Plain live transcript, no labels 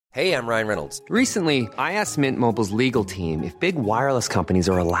Hey, I'm Ryan Reynolds. Recently, I asked Mint Mobile's legal team if big wireless companies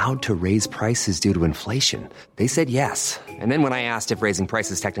are allowed to raise prices due to inflation. They said yes. And then when I asked if raising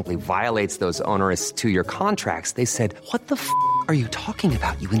prices technically violates those onerous two-year contracts, they said, "What the are you talking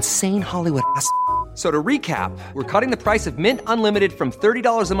about, you insane Hollywood ass?" So to recap, we're cutting the price of Mint Unlimited from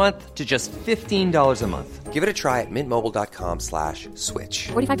 $30 a month to just $15 a month. Give it a try at mintmobile.com/switch.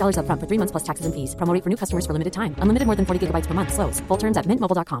 $45 up front for 3 months plus taxes and fees. Promo rate for new customers for limited time. Unlimited more than 40 gigabytes per month. Slows full terms at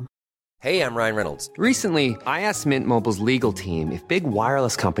mintmobile.com. Hey, I'm Ryan Reynolds. Recently, I asked Mint Mobile's legal team if big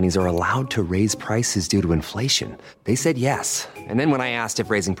wireless companies are allowed to raise prices due to inflation. They said yes. And then when I asked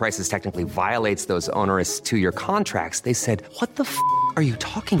if raising prices technically violates those onerous two-year contracts, they said, "What the are you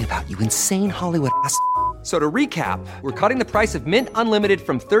talking about, you insane Hollywood ass?" So to recap, we're cutting the price of Mint Unlimited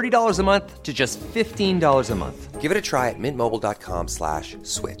from $30 a month to just $15 a month. Give it a try at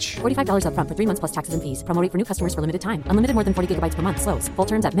mintmobile.com/switch. $45 up front for 3 months plus taxes and fees. Promo rate for new customers for limited time. Unlimited more than 40 gigabytes per month. Slows full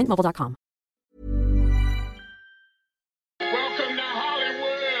terms at mintmobile.com. Welcome to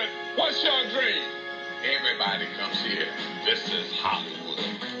Hollywood. What's your dream? Everybody comes here. This is Hollywood,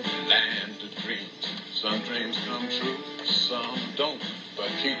 land of dreams. Some dreams come true, some don't. But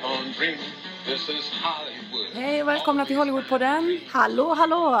keep on dreaming. This is Hollywood. Hej och välkomna till Hollywoodpodden. Hallå,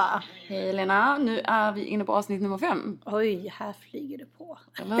 hallå! Hej Lena, nu är vi inne på avsnitt nummer 5. Oj, här flyger det på.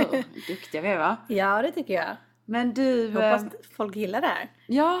 Eller hur? Duktiga vi är, va? Ja, det tycker jag. Men du... Hoppas folk gillar det här.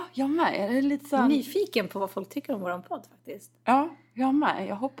 Ja, jag med. Jag är lite så... nyfiken på vad folk tycker om våran podd faktiskt. Ja, jag med.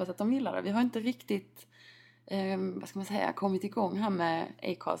 Jag hoppas att de gillar det. Vi har inte riktigt, vad ska man säga, kommit igång här med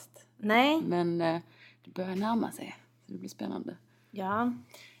Acast. Nej. Men det börjar närma sig. Så det blir spännande. Ja.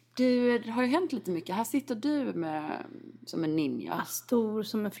 Du, det har ju hänt lite mycket. Här sitter du med som en ninja. Ja, stor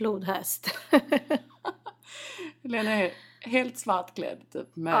som en flodhäst. Lena är helt svartklädd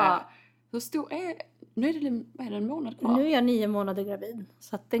typ med... Ja. Hur stor är... Nu är det, vad är det, en månad kvar? Nu är jag 9 månader gravid.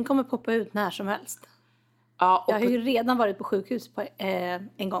 Så att den kommer poppa ut när som helst. Ja, och jag har ju redan varit på sjukhus på,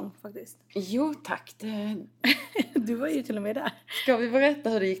 en gång faktiskt. Jo tack. Du var ju till och med där. Ska vi berätta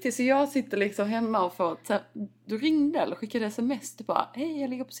hur det gick till? Så jag sitter liksom hemma och får... Du ringde eller skickade sms. Du bara, hej jag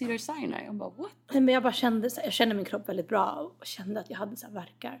ligger på Cedar Sinai. Jag bara, what? Men jag bara kände min kropp väldigt bra. Och kände att jag hade så här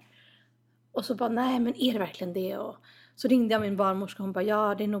värkar. Och så bara, nej men är det verkligen det? Och så ringde jag min barnmorska och hon bara,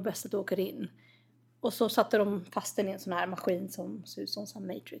 ja det är nog bäst att du åker in. Och så satte de fast den i en sån här maskin som ser ut som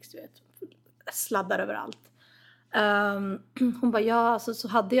Matrix, du vet. Sladdar överallt. Hon bara, ja så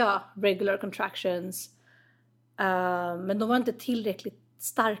hade jag regular contractions. Men de var inte tillräckligt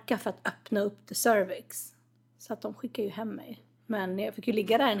starka för att öppna upp the cervix. Så att de skickade ju hem mig. Men jag fick ju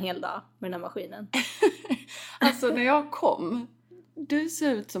ligga där en hel dag med den här maskinen. Alltså när jag kom, du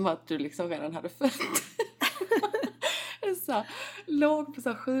ser ut som att du liksom redan hade fött. Så låg på så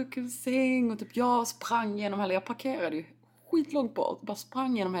här sjukhussäng och typ jag sprang genom hela, jag parkerade ju skitlångt bort, bara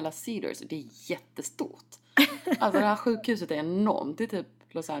sprang genom hela Cedars, det är jättestort. Alltså det här sjukhuset är enormt, det är typ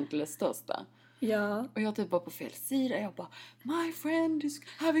Los Angeles största. Ja. Och jag typ var på fel sida, jag bara, my friend is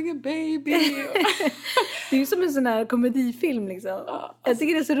having a baby. Det är ju som en sån här komedifilm liksom. Ja, alltså. Jag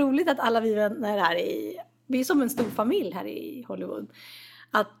tycker det är så roligt att alla vi vänner här vi är som en stor familj här i Hollywood.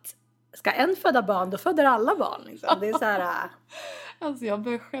 Att ska en föda barn, då föder alla barn liksom. Det är så här... Alltså jag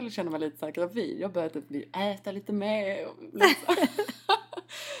börjar själv känna mig lite så här gravid. Jag börjar typ äta lite mer.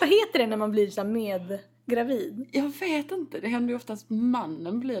 Vad heter det när man blir så här med gravid? Jag vet inte. Det händer ju oftast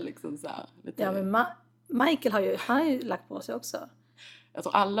mannen blir liksom så här. Lite... Ja men Michael har ju lagt på sig också. Jag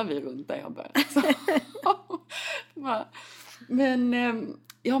tror alla vi runt dig har börjat. Men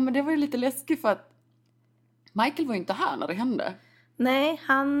ja men det var ju lite läskigt för att Michael var ju inte här när det hände. Nej,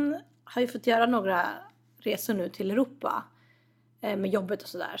 han har ju fått göra några resor nu till Europa med jobbet och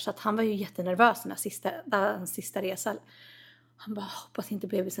sådär. Så att han var ju jättenervös den sista resan. Han bara, hoppas inte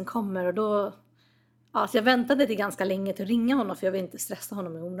bebisen kommer. Och då, ja, så jag väntade till ganska länge till att ringa honom för jag vill inte stressa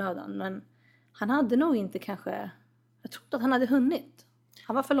honom i onödan. Men han hade nog inte kanske, jag trodde att han hade hunnit.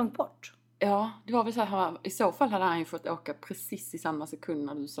 Han var för långt bort. Ja, det var väl så här, i så fall hade han ju fått åka precis i samma sekund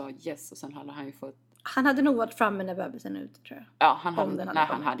när du sa yes och sen hade han ju fått... Han hade nog varit framme när bebisen är ute tror jag. Ja,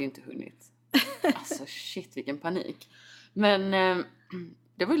 han hade ju inte hunnit. Alltså shit, vilken panik. Men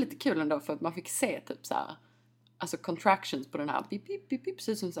det var ju lite kul ändå för att man fick se typ så här, alltså contractions på den här pip, pip, pip, pip,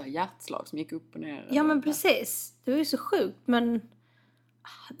 precis som så här hjärtslag som gick upp och ner. Ja men precis, det var ju så sjukt men jag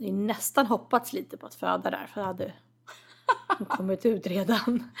hade ju nästan hoppats lite på att föda där för jag hade kommit ut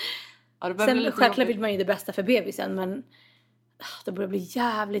redan. Ja, sen självklart vill man ju det bästa för bebisen men det börjar bli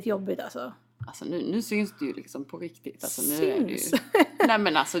jävligt jobbigt alltså. Alltså nu syns det ju liksom på riktigt. Alltså, nu syns? Är det ju... Nej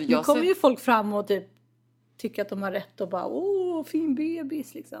men alltså nu kommer ju folk fram och typ tycker att de har rätt och bara åh fin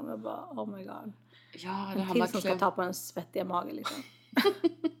bebis liksom. Jag bara oh my god. Ja, det en till som ska ta på en svettiga mage liksom.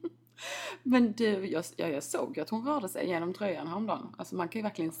 Men du, jag såg att hon rörde sig genom tröjan häromdagen. Alltså man kan ju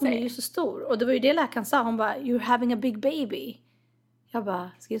verkligen se. Hon är ju så stor. Och det var ju det läkaren sa. Hon bara, you're having a big baby. Jag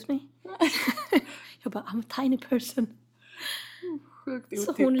bara, excuse me? Jag bara, I'm a tiny person. Sjukt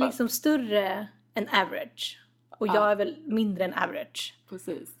Så otippat. hon är liksom större än average. Och jag är väl mindre än average.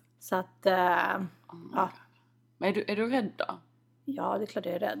 Precis. Så att, ja. Men är du rädd då? Ja, det är klart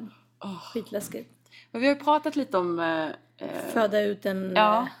jag är rädd. Skitläskigt. Men vi har ju pratat lite om... Föda ut en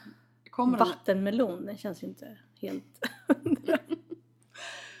vattenmelon. Det känns ju inte helt hundra.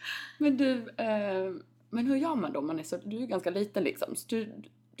 Men du, men hur gör man då? Du är ganska liten liksom. Så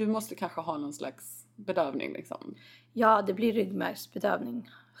du måste kanske ha någon slags bedövning liksom. Ja, det blir ryggmärgsbedövning.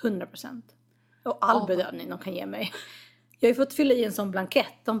 100%. Och all bedövning de kan ge mig. Jag har ju fått fylla i en sån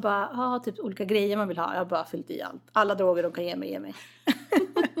blankett. De bara, typ olika grejer man vill ha. Jag har bara fyllt i allt. Alla droger de kan ge mig.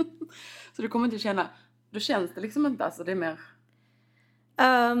 Så du kommer inte känna... Då känns det liksom inte, alltså det är mer...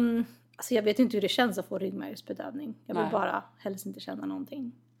 Alltså jag vet inte hur det känns att få ryggmärgsbedövning. Jag vill bara helst inte känna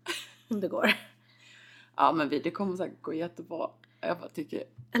någonting. Om det går. Ja, men det kommer säkert gå jättebra. Jag bara tycker...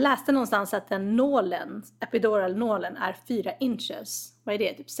 Jag läste någonstans att den nålen, epidural-nålen, är 4 inches. Vad är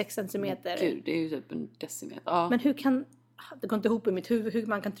det? Typ 6 centimeter. Gud, det är ju typ en decimeter. Ja. Men hur kan... Det går inte ihop i mitt huvud hur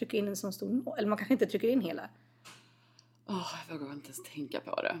man kan trycka in en sån stor nål. Eller man kanske inte trycker in hela. Jag vågar inte ens tänka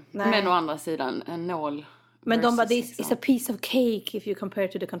på det. Nej. Men å andra sidan, en nål... Men de bara, versus it's a piece of cake if you compare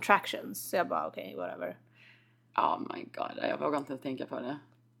to the contractions. Så jag bara, okej, whatever. Oh my god, jag vågar inte ens tänka på det.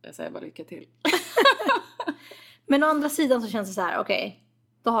 Jag säger bara lycka till. Men å andra sidan så känns det så här, okej,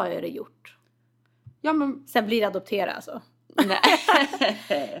 då har jag det gjort. Ja, men... Sen blir det adoptera alltså.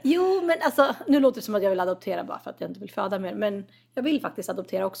 Nej. Jo, men alltså, nu låter det som att jag vill adoptera bara för att jag inte vill föda mer. Men jag vill faktiskt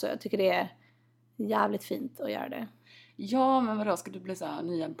adoptera också. Jag tycker det är jävligt fint att göra det. Ja, men vadå? Ska du bli så här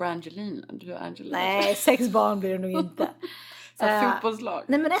nya Brangelina? Du är Angelina. Nej, 6 barn blir det nog inte. Så här fotbollslag.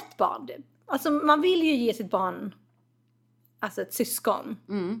 Nej, men 1 barn. Alltså man vill ju ge sitt barn, alltså ett syskon.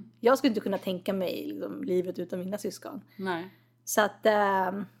 Jag skulle inte kunna tänka mig liksom, livet utan mina syskon. Nej. Så att,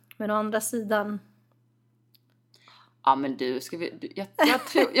 men å andra sidan... Ja, men du,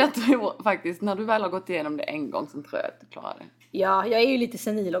 jag tror faktiskt, när du väl har gått igenom det en gång, så tror jag att du klarar det. Ja, jag är ju lite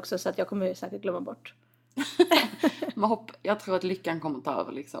senil också, så att jag kommer säkert glömma bort. Jag tror att lyckan kommer ta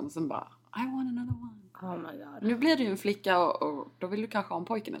över liksom. Sen bara, I want another one. Oh my god. Nu blir du ju en flicka och då vill du kanske ha en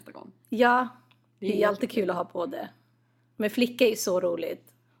pojke nästa gång. Ja, det är alltid kul att ha på det. Men flicka är ju så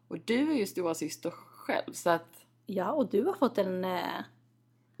roligt. Och du är ju stora syster själv, så att... Ja, och du har fått en...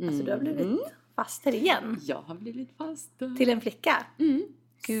 Alltså du har blivit faster igen. Jag har blivit faster. Till en flicka.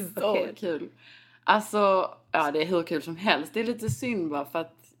 Gud vad Så kul. Alltså, ja, det är hur kul som helst. Det är lite synd bara för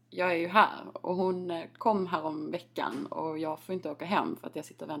att jag är ju här. Och hon kom här om veckan. Och jag får inte åka hem för att jag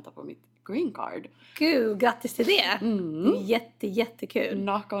sitter och väntar på mitt green card. Gud, grattis till det. Det är jättekul.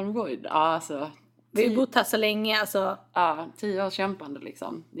 Knock on wood. Ja, alltså. Vi har bott här så länge, alltså. Ja, 10 år kämpande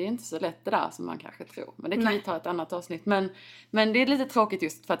liksom. Det är inte så lätt det där som man kanske tror. Men det kan vi ta ett annat avsnitt. Men det är lite tråkigt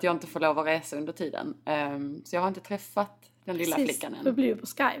just för att jag inte får lov att resa under tiden. Så jag har inte träffat den lilla flickan än. Då blir vi på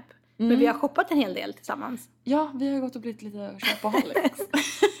Skype. Men vi har shoppat en hel del tillsammans. Ja, vi har gått och blivit lite shopaholics.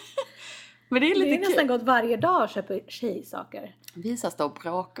 Men det är lite kul. Vi har nästan kul. gått varje dag och köper tjejsaker. Vi står och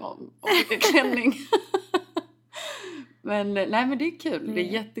bråkar om vilken klänning. Men nej, men det är kul. Det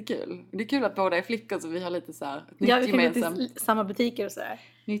är jättekul. Det är kul att båda är flickor, så vi har lite så här ett Ja, nytt vi kan gå gemensamt, till samma butiker och sådär.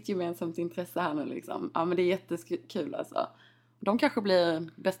 nytt gemensamt intresse här nu liksom. Ja, men det är jättekul alltså. De kanske blir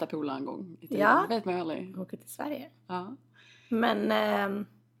bästa polare en gång i tiden. Ja. Det vet man ju aldrig. Åker till Sverige. Ja. Men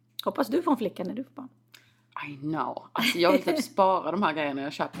hoppas du får en flicka när du får barn. I know. Alltså jag vill typ spara de här grejerna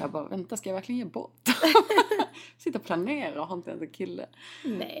jag köper. Jag bara, vänta, ska jag verkligen ge bort? Sitta och planera och har inte ens en kille.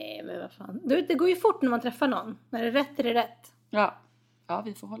 Nej, men vad fan. Det går ju fort när man träffar någon. När det är rätt är det rätt. Ja,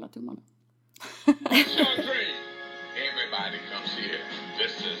 vi får hålla tummarna. What's your dream? Everybody comes here.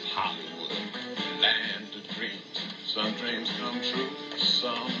 This is Hollywood, land of dreams. Some dreams come true,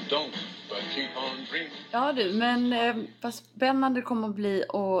 some don't. But keep on dreaming. Ja du, men vad spännande det kommer att bli.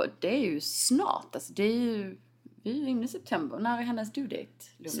 Och det är ju snart. Alltså det är ju, vi är ju inne i september. När är hennes due date,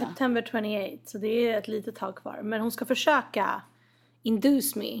 Luna? September 28. Så det är ett litet tag kvar. Men hon ska försöka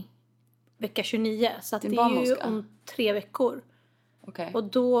induce me vecka 29. Så att det är ju om 3 veckor. Okay. Och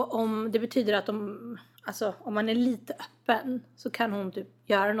då det betyder att om man är lite öppen så kan hon typ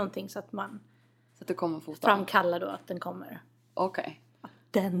göra någonting så att man så att det kommer fortare. Framkallar då att den kommer. Okej. Okay.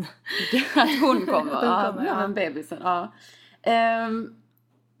 Att hon kommer. Ja, men bebisen. Ja.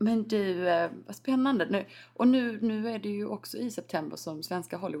 Men du, vad spännande nu. Och nu är det ju också i september som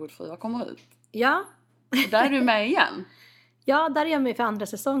svenska Hollywoodfruar kommer ut. Ja. Och där är du med igen. Ja, där är jag med för andra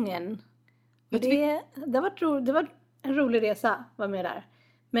säsongen. Det var en rolig resa att vara med där.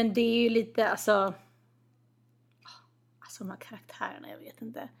 Men det är ju lite, alltså de här karaktärerna, jag vet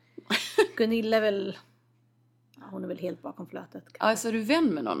inte. Gunilla är väl, hon är väl helt bakom flötet. Alltså är du vän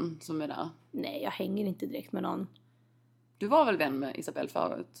med någon som är där? Nej, jag hänger inte direkt med någon. Du var väl vän med Isabelle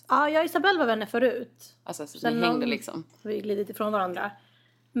förut? Ja, jag och Isabelle var vänner förut. Alltså så ni hängde liksom? Vi glidit ifrån varandra.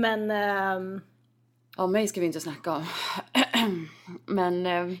 Men... Ja, mig ska vi inte snacka om. Men...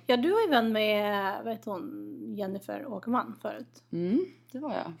 Ja, du var ju vän med, vad heter hon, Jennifer Åkerman förut. Det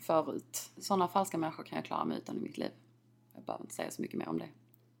var jag förut. Sådana falska människor kan jag klara mig utan i mitt liv. Jag behöver inte säga så mycket mer om det.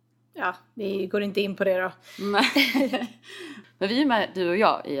 Ja, vi går inte in på det då. Men vi är med, du och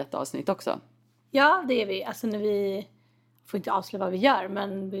jag, i ett avsnitt också. Ja, det är vi. Alltså när vi... Får inte avslöja vad vi gör,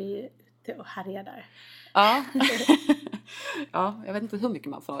 men vi är ute och härjar där. Ja. Ja, jag vet inte hur mycket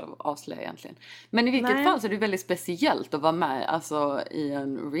man får avslöja egentligen. Men i vilket fall så är det väldigt speciellt att vara med alltså, i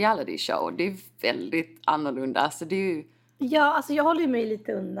en reality show. Det är väldigt annorlunda. Alltså, det är ju... Ja, alltså jag håller ju mig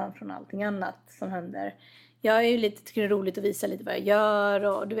lite undan från allting annat som händer. Jag är ju lite, tycker det är roligt att visa lite vad jag gör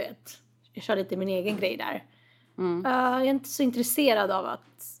och du vet. Jag kör lite min egen grej där. Jag är inte så intresserad av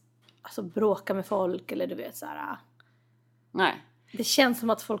att alltså, bråka med folk eller du vet så här. Nej. Det känns som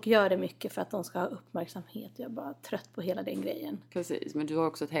att folk gör det mycket för att de ska ha uppmärksamhet. Jag är bara trött på hela den grejen. Precis, men du har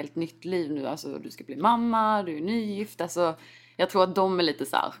också ett helt nytt liv nu. Alltså, du ska bli mamma, du är nygift. Alltså, jag tror att de är lite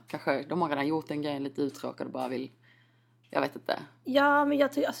så här, kanske de har redan gjort en grej lite uttråkad och bara vill, jag vet inte. Ja, men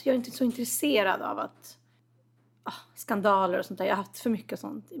jag är inte så intresserad av att skandaler och sånt där. Jag har haft för mycket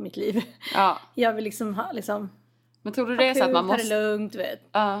sånt i mitt liv. Ja. Jag vill liksom ha men tror du det är så att man måste... Ta det lugnt, vet.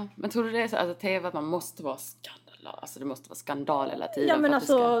 Ja, men tror du det är så att tv att man måste vara alltså det måste vara skandal hela tiden? Ja, men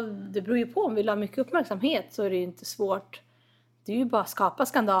alltså det beror ju på. Om vi vill ha mycket uppmärksamhet så är det ju inte svårt. Det är ju bara att skapa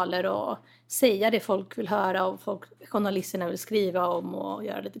skandaler och säga det folk vill höra och journalisterna vill skriva om och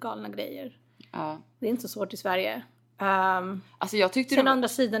göra lite galna grejer. Ja. Det är inte så svårt i Sverige. Alltså jag tyckte sen andra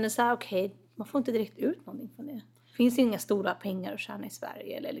sidan är så här, okej, man får inte direkt ut någonting från det. Det finns ju inga stora pengar att tjäna i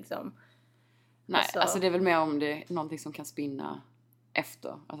Sverige eller liksom. Nej, alltså det är väl mer om det är någonting som kan spinna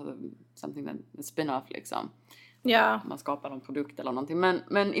efter. Alltså something that spin-off liksom. Ja. Man skapar någon produkt eller någonting.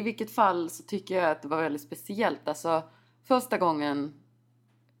 Men i vilket fall så tycker jag att det var väldigt speciellt. Alltså första gången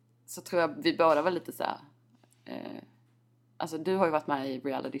så tror jag vi båda var lite så här. Alltså du har ju varit med i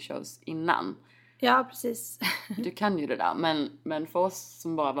reality shows innan. Ja, precis. Du kan ju det där. Men för oss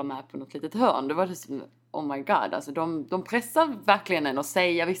som bara var med på något litet hörn, det var det som, oh my god. Alltså de pressar verkligen en att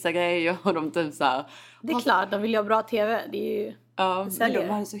säga vissa grejer. Och de typ så här. Det är klart, de vill ha bra tv. Det är ju... Ja, men de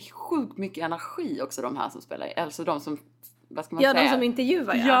har så sjukt mycket energi också, de här som spelar. Alltså de som, vad ska man säga? Ja, de som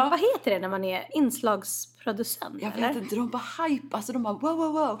intervjuar, ja. Vad heter det när man är inslagsproducent? Jag vet inte, de bara hype. Alltså de bara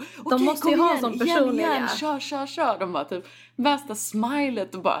wow. De måste ju ha en sån person. Igen. Kör. De bara typ värsta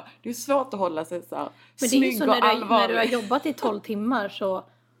smilet och bara, det är svårt att hålla sig så här. Men det är ju så när du har jobbat i 12 timmar så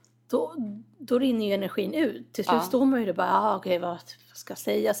då rinner ju energin ut. Till slut står man ju där bara, okej, vad ska jag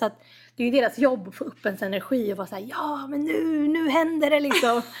säga? Så att det är ju deras jobb att få upp ens energi och vara så här, ja, men nu händer det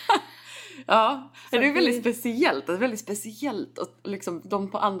liksom. Ja, det är väldigt speciellt. Det är väldigt speciellt. Och liksom,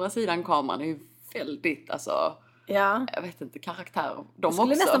 de på andra sidan kameran är ju väldigt, alltså, jag vet inte, karaktär. Det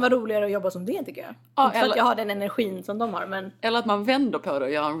skulle nästan vara roligare att jobba som det, tycker jag. Ja, inte för att jag har den energin som de har, men... Eller att man vänder på det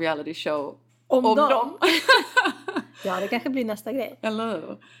och gör en reality show om dem. Ja, det kanske blir nästa grej. Eller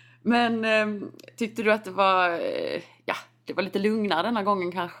hur? Men tyckte du att det var, det var lite lugnare den här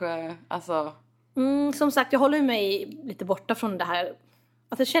gången kanske? Alltså... som sagt, jag håller mig lite borta från det här.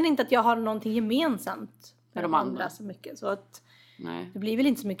 Alltså, jag känner inte att jag har någonting gemensamt med de andra så mycket. Så att det blir väl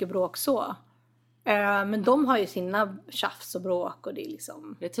inte så mycket bråk så. Men de har ju sina tjafs och bråk och det är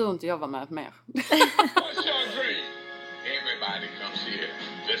liksom... Det är tur inte jag var med mer. What's your dream? Everybody comes here.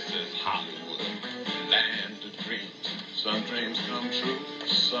 This is Hollywood. Land of dreams. Some dreams come true,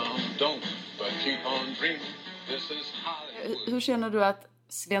 some don't. But keep on dreaming. This is Hollywood. Hur känner du att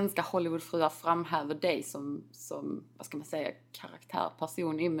svenska Hollywoodfruar framhäver dig som, vad ska man säga, karaktär,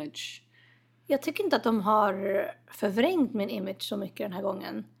 person, image? Jag tycker inte att de har förvrängt min image så mycket den här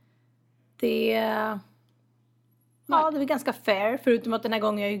gången. Det är ganska fair. Förutom att den här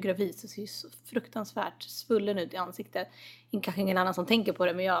gången jag är gravid så ser jag så fruktansvärt svullen ut i ansiktet. Kanske ingen annan som tänker på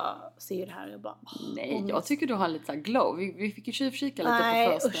det, men jag ser ju det här och jag bara... Nej, jag tycker du har lite så här glow. Vi fick ju tjuvkika lite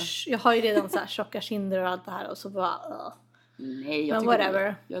på första. Usch, jag har ju redan så här tjocka kinder och allt det här och så bara... Nej,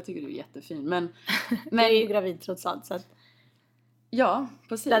 jag tycker du är jättefin. Men jag är ju gravid trots allt, så att... Ja,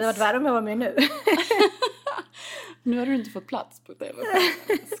 precis. Det hade varit värre om jag var med nu. Nu har du inte fått plats på tv.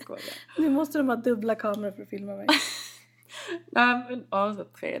 Nu måste de ha dubbla kameror för att filma mig. Nej, men så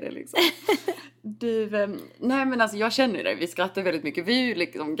 3D liksom. Nej, men alltså jag känner det. Vi skrattar väldigt mycket. Vi är ju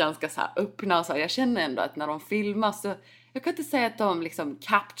liksom ganska så här öppna. Så här. Jag känner ändå att när de filmar så Jag kan inte säga att de liksom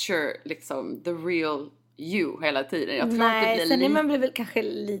capture liksom the real you hela tiden. Jag tror Nej, att det blir sen är man väl kanske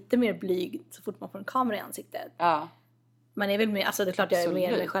lite mer blyg så fort man får en kamera i ansiktet. Ja. Man är väl mer, alltså det är klart jag är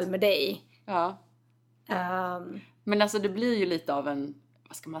mer mig själv med dig. Ja. Men alltså det blir ju lite av en,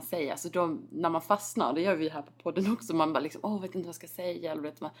 vad ska man säga, alltså när man fastnar, det gör vi här på podden också, man bara liksom, vet inte vad jag ska säga, eller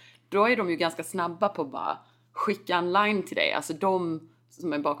vet man, då är de ju ganska snabba på att bara skicka en line till dig, alltså de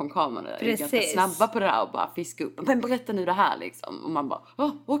som är bakom kameran är ju ganska snabba på det där och bara fiska upp, men berätta nu det här liksom, och man bara,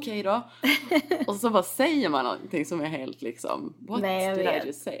 okej då. Och så bara säger man någonting som är helt liksom, what did I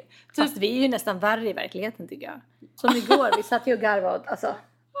just say? Fast vi är ju nästan värre i verkligheten tycker jag. Som igår, vi satt ju och garvade, alltså,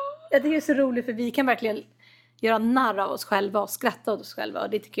 jag tycker det är så roligt för vi kan verkligen göra narr av oss själva och skratta åt oss själva. Och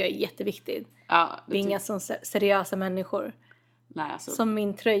det tycker jag är jätteviktigt. Ja, vi är inga sån seriösa människor. Nej, alltså. Som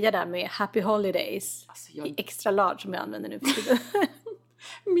min tröja där med Happy Holidays. Alltså, i extra large som jag använder nu för tiden.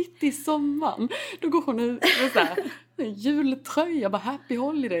 Mitt i sommaren. Då går hon ut med så här, en jultröja. Bara Happy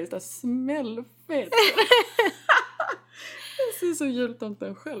Holidays. Där smällfett. Jag ser så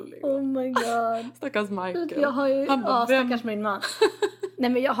jultomten själv. Liksom. Oh my god. Stackars Michael. Jag har ju, han bara, stackars min man. Nej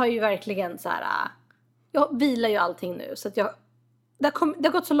men jag har ju verkligen så här. Jag vilar ju allting nu. Så att det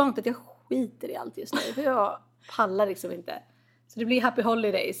har gått så långt att jag skiter i allt just nu. För jag pallar liksom inte. Så det blir Happy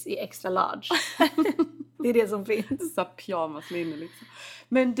Holidays i extra large. Det är det som finns. Så pyjamaslinne liksom.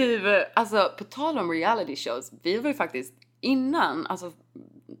 Men du, alltså på tal om reality shows. Vi var ju faktiskt innan, alltså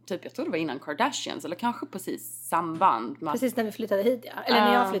typ jag tror det var innan Kardashians. Eller kanske precis samband. Med, precis när vi flyttade hit, ja. Eller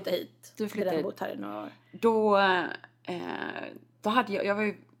när jag flyttade hit. Du flyttade hit. Bott här i några år. Då hade jag var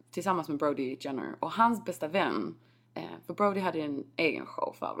ju tillsammans med Brody Jenner. Och hans bästa vän. För Brody hade en egen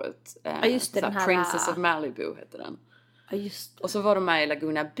show förut. Ja just det, den här Princess of Malibu hette den. Ja just det. Och så var de med i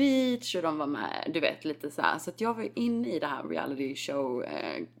Laguna Beach. Och de var med, du vet, lite så här. Så att jag var inne i det här reality show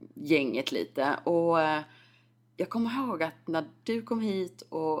gänget lite. Och jag kommer ihåg att när du kom hit.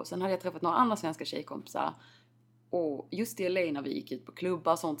 Och sen hade jag träffat några andra svenska tjejkompisar. Och just i LA när vi gick ut på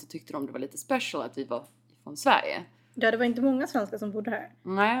klubbar och sånt. Så tyckte de det var lite special att vi var från Sverige. Ja, det var inte många svenskar som bodde här.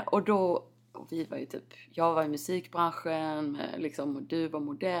 Nej, och vi var ju typ, jag var i musikbranschen liksom, och du var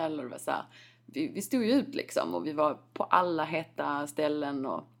modell och det var så här, vi stod ju ut liksom och vi var på alla heta ställen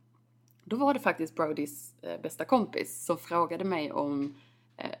och då var det faktiskt Brodys bästa kompis som frågade mig om,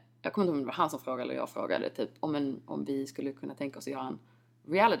 jag kommer inte ihåg om det var han som frågade eller jag frågade typ om vi skulle kunna tänka oss att göra en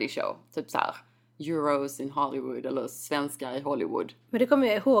reality show, typ så här Euros in Hollywood eller svenskar i Hollywood. Men det kommer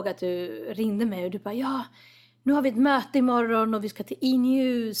jag ihåg att du ringde mig och du bara, ja, nu har vi ett möte imorgon och vi ska till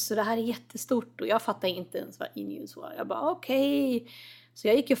E-News och det här är jättestort. Och jag fattade inte ens vad E-News var. Jag bara okej. Så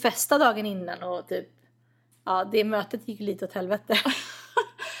jag gick ju festa dagen innan och typ, ja det mötet gick lite åt helvete.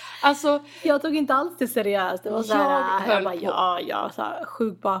 Alltså, jag tog inte alls det seriöst. Det var så här, jag bara så här,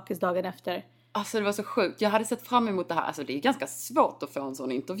 sjuk bakis dagen efter. Alltså det var så sjukt. Jag hade sett fram emot det här. Alltså det är ganska svårt att få en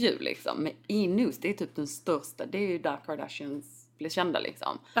sån intervju liksom. Men E-News, det är typ den största. Det är ju där Kardashians blir kända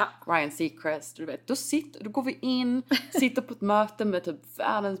liksom. Ja. Ryan Seacrest, du vet. Då går vi in, sitter på ett möte med typ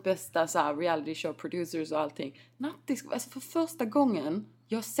världens bästa så här, reality show producers och allting. Nattis, alltså för första gången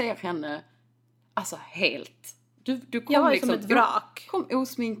jag ser henne, alltså helt. Du kom jag var liksom som ett vrak. Kom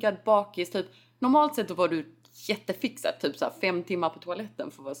osminkad bakis typ. Normalt sett då var du jättefixad typ så här 5 timmar på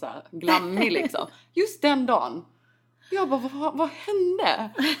toaletten för att vara så här glammig liksom. Just den dagen. Jag bara, vad hände?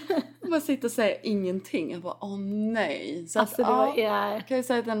 Jag sitter och säger ingenting. Jag bara, nej. Så alltså, att, jag kan ju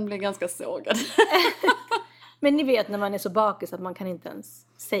säga att den blev ganska sågad. Men ni vet när man är så bakis att man kan inte ens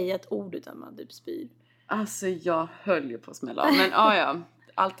säga ett ord utan man typ spyr. Alltså jag höll ju på att smälla. Men ja,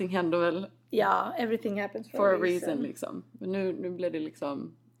 allting händer väl. Ja, everything happens for a reason liksom. Men nu blev det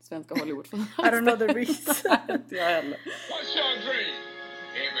liksom svenska Hollywood. I don't know the reason. Inte jag heller. What's your dream?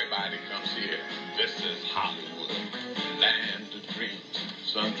 Everybody comes here. This is Hollywood, land of dreams.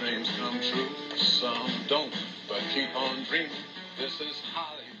 Some dreams come true, some don't. But keep on dreaming. This is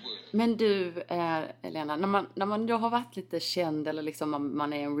Hollywood. Men du, Elena, när man då har varit lite känd eller liksom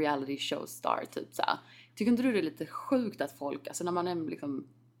man är en reality show star typ så här, tycker inte du det är lite sjukt att folk, alltså när man är liksom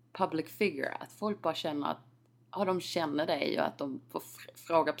public figure, att folk bara känner att de känner dig och att de får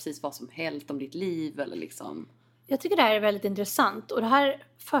fråga precis vad som helst om ditt liv eller liksom. Jag tycker det här är väldigt intressant och det här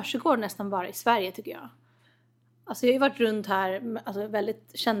försiggår nästan bara i Sverige tycker jag. Alltså jag har ju varit runt här, alltså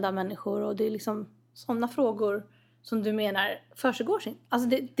väldigt kända människor och det är liksom sådana frågor som du menar försiggår inte.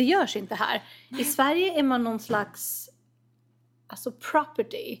 Alltså det görs inte här. I Sverige är man någon slags alltså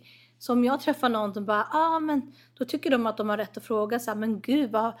property. Så om jag träffar någon som bara, men då tycker de att de har rätt att fråga så här, men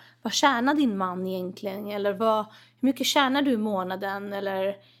gud, vad tjänar din man egentligen? Eller hur mycket tjänar du i månaden?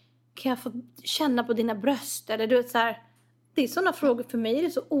 Eller kan jag få känna på dina bröst? Eller du vet så här, det är sådana frågor, för mig är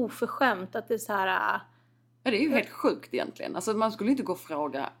det så oförskämt att det är så här, Ja, det är ju helt sjukt egentligen. Alltså man skulle inte gå och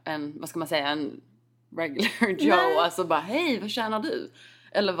fråga en, vad ska man säga, en regular Joe. Nej. Alltså bara, hej, vad tjänar du?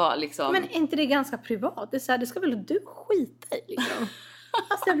 Eller vad liksom. Men är inte det ganska privat? Det är så här, det ska väl du skita i liksom.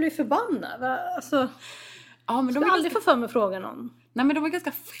 Alltså jag blir förbannad. Alltså, Ja, men de ska aldrig få för mig fråga någon. Nej, men de är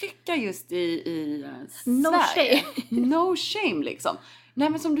ganska fräcka just i No Sverige. shame. No shame liksom. Nej,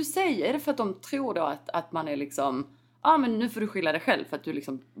 men som du säger, är det för att de tror då att man är liksom, men nu får du skylla dig själv för att du är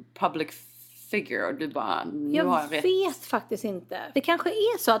liksom public figure och du bara, nu har jag rätt. Jag vet faktiskt inte. Det kanske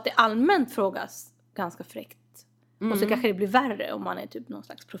är så att det allmänt frågas ganska fräckt. Och så kanske det blir värre om man är typ någon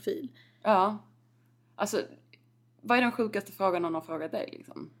slags profil. Ja. Alltså, vad är den sjukaste frågan någon har frågat dig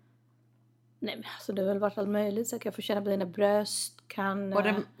liksom? Nej men alltså det har väl varit allt möjligt. Så jag kan få känna på dina bröst.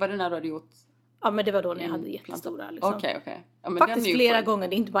 Var det när du hade gjort? Ja men det var då när jag hade jättestora liksom. Okej. Ja, faktiskt flera gånger.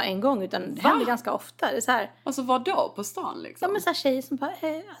 Det är inte bara en gång utan det händer ganska ofta. Det är så här. Alltså vad då? På stan liksom? Ja men så här tjejer som bara,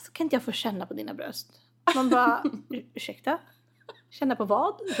 alltså, kan inte jag få känna på dina bröst? Man bara, ursäkta? Känna på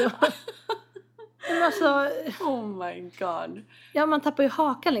vad? Men alltså, oh my god. Ja man tappar ju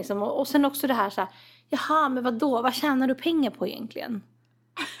hakan liksom. Och sen också det här så här. Jaha men vadå? Vad tjänar du pengar på egentligen?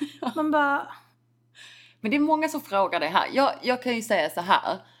 Man bara... Men det är många som frågar det här. Jag kan ju säga så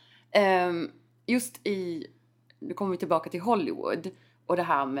här. Just nu kommer vi tillbaka till Hollywood. Och det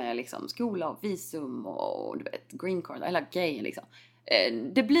här med liksom skola och visum och du vet, green card, hela grejen liksom.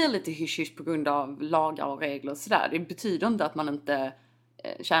 Det blir lite hysch på grund av lagar och regler och sådär. Det betyder inte att man inte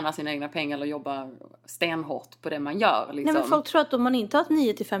tjänar sina egna pengar eller jobbar stenhårt på det man gör. Liksom. Nej men folk tror att om man inte har ett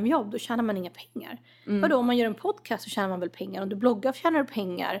 9-5 jobb då tjänar man inga pengar. Vadå om man gör en podcast så tjänar man väl pengar. Om du bloggar tjänar du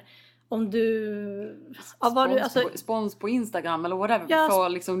pengar. Om du... Spons på Instagram eller whatever. Ja, får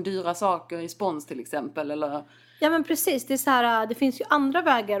liksom dyra saker i spons till exempel. Eller... Ja men precis. Det är så här, det finns ju andra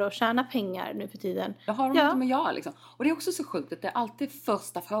vägar att tjäna pengar nu för tiden. Det har de inte med att göra liksom. Och det är också så sjukt att det är alltid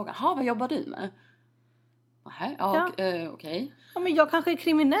första frågan. Vad jobbar du med? Okej. Ja men jag kanske är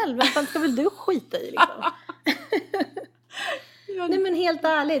kriminell. Vem fan ska väl du skita i liksom? Nej men helt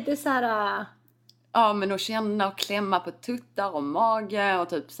ärligt. Det är så här... Ja, men att känna och klämma på tuttar och mage och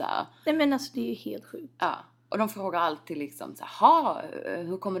typ så här. Nej men alltså det är ju helt sjukt. Ja, och de frågar alltid liksom så här,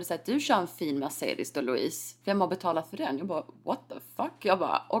 hur kommer det sig att du kör en fin Mercedes då Louise? Vem har betalat för den? Jag bara, what the fuck? Jag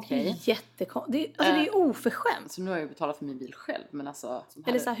bara, okej. Jättekonstigt. Det är ju oförskämt. Så nu har jag betalat för min bil själv, men alltså.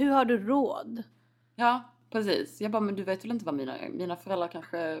 Eller så här, hur har du råd? Ja, precis. Jag bara, men du vet väl inte vad mina föräldrar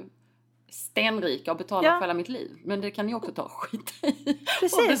kanske... stenrika och betala för hela mitt liv. Men det kan ni också ta skit i.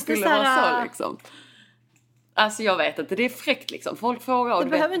 Precis, om det skulle vara så liksom. Alltså jag vet inte, det är fräckt liksom. Folk frågar. Och det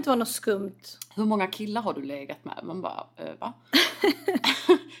behöver inte vara något skumt. Hur många killar har du legat med? Man bara, va?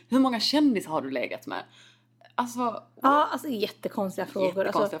 Hur många kändisar har du legat med? Alltså. Ja, alltså jättekonstiga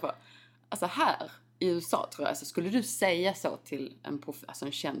frågor. Alltså här i USA tror jag, så skulle du säga så till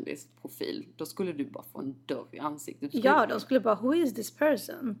en kändisprofil, då skulle du bara få en dörr i ansiktet. Ja, de skulle bara, who is this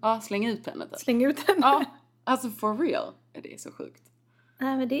person? Ja, släng ut henne. Ja, alltså for real. Det är så sjukt.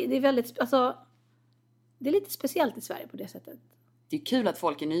 Nej, men det är väldigt, alltså, det är lite speciellt i Sverige på det sättet. Det är kul att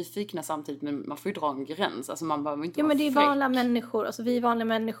folk är nyfikna samtidigt, men man får ju dra en gräns. Alltså man behöver inte vara men det är fräck. vanliga människor, alltså vi är vanliga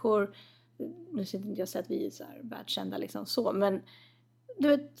människor. Nu säger inte jag säga att vi är så här världskända liksom så, men du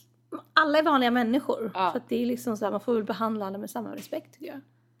vet, alla är vanliga människor. Ja. Så att det är liksom så här, man får väl behandla alla med samma respekt tycker jag.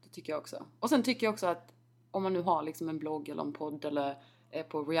 Det tycker jag också. Och sen tycker jag också att om man nu har liksom en blogg eller en podd eller är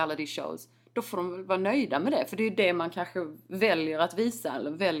på Realityshows, då får de väl vara nöjda med det. För det är ju det man kanske väljer att visa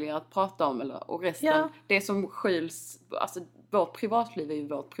eller väljer att prata om. Och resten, det som skyls, alltså vårt privatliv är ju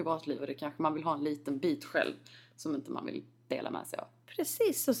vårt privatliv. Och det kanske man vill ha en liten bit själv som inte man vill dela med sig av.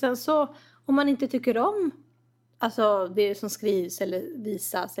 Precis, och sen så om man inte tycker om alltså det som skrivs eller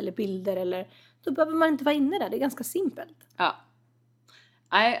visas eller bilder eller, då behöver man inte vara inne där. Det är ganska simpelt. Ja.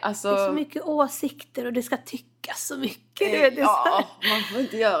 Nej, alltså... Det är så mycket åsikter och det ska tyckas så mycket. Man får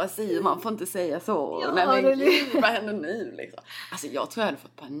inte göra så, man får inte säga så. Ja, nej men gud, vad händer nu liksom? Alltså jag tror jag hade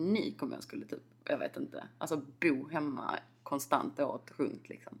fått panik om jag skulle typ, jag vet inte, alltså bo hemma konstant året runt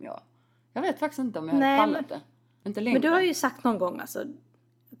liksom. Jag vet faktiskt inte om jag hade pallat det. Inte längre. Men du har ju sagt någon gång, alltså,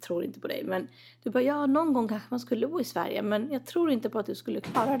 jag tror inte på dig, men du bara, någon gång kanske man skulle bo i Sverige, men jag tror inte på att du skulle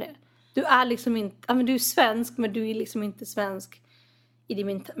klara det. Du är liksom inte, ja men du är svensk, men du är liksom inte svensk i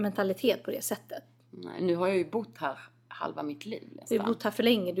din mentalitet på det sättet. Nej, nu har jag ju bott här halva mitt liv nästan. Du har bott här för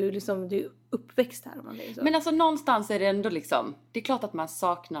länge, du är uppväxt här om man säger så. Men alltså någonstans är det ändå liksom, det är klart att man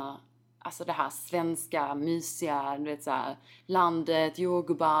saknar alltså det här svenska, mysiga, du vet så här, landet,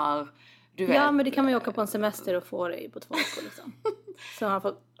 jordgubbar, du vet. Ja, men det kan man ju åka på en semester och få det på 2 veckor liksom. Så man har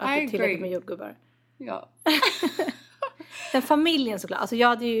fått tillräckligt med jordgubbar. Ja. Den familjen såklart, alltså jag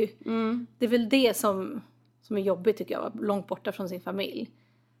hade ju, det är väl det som är jobbigt tycker jag, långt borta från sin familj.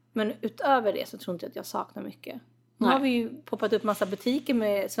 Men utöver det så tror inte jag att jag saknar mycket. Nu Nej. har vi ju poppat upp massa butiker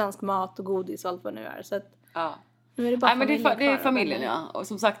med svensk mat och godis och allt vad nu är. Så att Ja. nu är det bara Nej, men det är kvar. familjen, ja. Och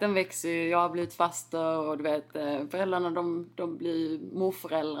som sagt, den växer ju. Jag har blivit faster och du vet, föräldrarna de blir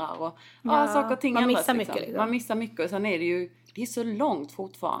morföräldrar och saker och ting man ändras, missar mycket liksom. Man missar mycket och sen är det är så långt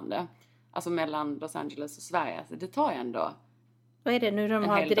fortfarande. Alltså mellan Los Angeles och Sverige. Så det tar ju ändå. Vad är det nu när de en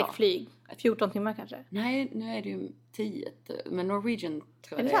har hel direktflyg? 14 timmar kanske? Nej, nu är det ju 10. Men Norwegian tror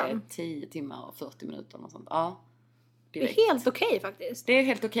jag Är det det är sant? 10 timmar och 40 minuter och sånt. Ja. Det Direkt. är helt okej faktiskt. Det är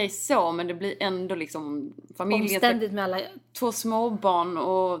helt okej så, men det blir ändå liksom familjen. Omständigt med alla... 2 småbarn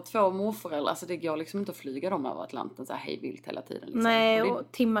och 2 morföräldrar. Så det går liksom inte att flyga dem över Atlanten så här hej vilt hela tiden. Liksom. Nej, och det,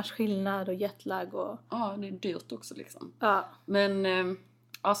 och timmars skillnad och jetlag och... ja, det är dyrt också liksom. Ja, Men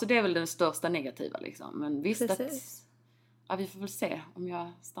alltså det är väl den största negativa liksom. Men visst precis. att vi får väl se om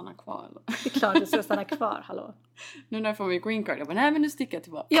jag stannar kvar eller. Det är klart du ska stanna kvar, hallå. Nu när jag får min green card, jag bara nej men nu sticker jag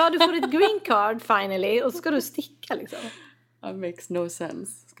tillbaka. Ja, du får ett green card finally och så ska du sticka liksom. That makes no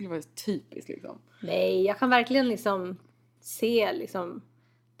sense. Det skulle vara typiskt liksom. Nej, jag kan verkligen liksom se liksom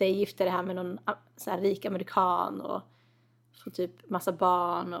dig gifta det här med någon så här rik amerikan och få typ massa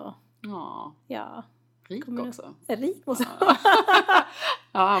barn och ja. Rik Kommer också. Rik också.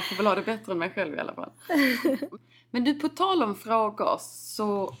 Ja, han får väl ha det bättre än mig själv i alla fall. Men du, på tal om frågor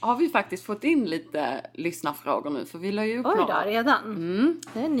så har vi faktiskt fått in lite lyssnarfrågor nu. För vi la ju upp Oj då, några. redan.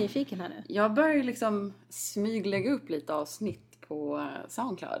 Jag är nyfiken här nu. Jag börjar ju liksom smyglägga upp lite avsnitt på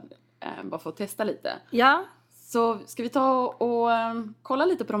SoundCloud. Bara för att testa lite. Ja. Så ska vi ta och kolla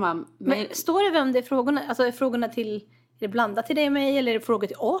lite på de här. Men står det vem det är frågorna? Alltså är frågorna till... Är det blandat till dig och mig? Eller är det frågor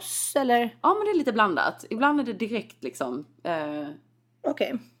till oss? Eller? Ja, men det är lite blandat. Ibland är det direkt liksom.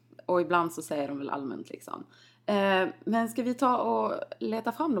 Okej. Och ibland så säger de väl allmänt liksom. Men ska vi ta och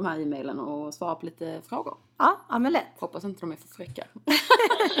leta fram de här e-mailen och svara på lite frågor? Ja, men lätt. Hoppas inte de är för fräcka.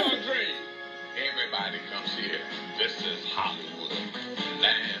 What's your dream? Everybody comes here. This is Hollywood,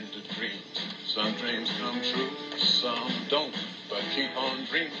 land of dreams. Some dreams come true, some don't. But keep on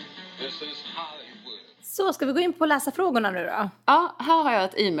dreaming. This is Hollywood. Så ska vi gå in på läsa frågorna nu då? Ja, här har jag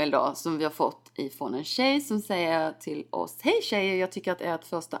ett e-mail då som vi har fått ifrån en tjej som säger till oss: hej tjejer, jag tycker att ert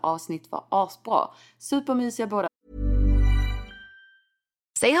första avsnitt var asbra. Supermysiga båda.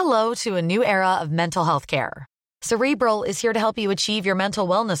 Say hello to a new era of mental health care. Cerebral is here to help you achieve your mental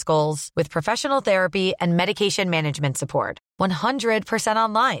wellness goals with professional therapy and medication management support. 100%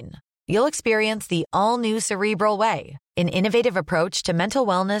 online. You'll experience the all-new Cerebral way, an innovative approach to mental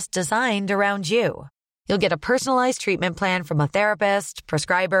wellness designed around you. You'll get a personalized treatment plan from a therapist,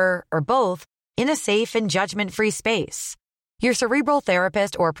 prescriber, or both in a safe and judgment-free space. Your Cerebral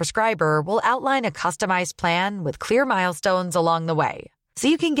therapist or prescriber will outline a customized plan with clear milestones along the way, so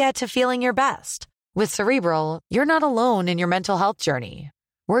you can get to feeling your best. With Cerebral, you're not alone in your mental health journey.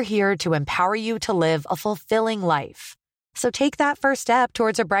 We're here to empower you to live a fulfilling life. So take that first step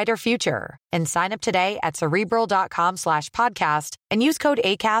towards a brighter future and sign up today at Cerebral.com/podcast and use code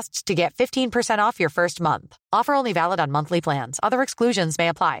ACAST to get 15% off your first month. Offer only valid on monthly plans. Other exclusions may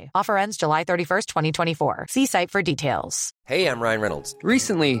apply. Offer ends July 31st, 2024. See site for details. Hey, I'm Ryan Reynolds.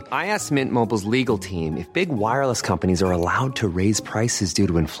 Recently, I asked Mint Mobile's legal team if big wireless companies are allowed to raise prices due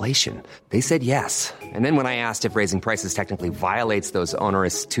to inflation. They said yes. And then when I asked if raising prices technically violates those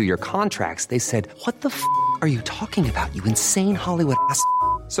onerous 2-year contracts, they said, "What the f*** are you talking about, you insane Hollywood ass?"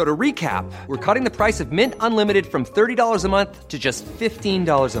 So to recap, we're cutting the price of Mint Unlimited from $30 a month to just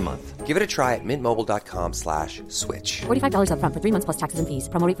 $15 a month. Give it a try at mintmobile.com/switch. $45 up front for 3 months plus taxes and fees.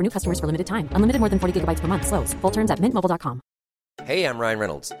 Promo rate for new customers for limited time. Unlimited more than 40 gigabytes per month. Slows full terms at mintmobile.com. Hey, I'm Ryan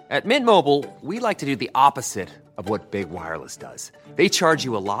Reynolds. At Mint Mobile, we like to do the opposite of what Big Wireless does. They charge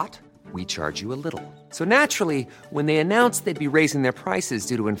you a lot, we charge you a little. So naturally, when they announced they'd be raising their prices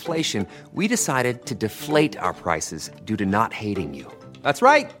due to inflation, we decided to deflate our prices due to not hating you. That's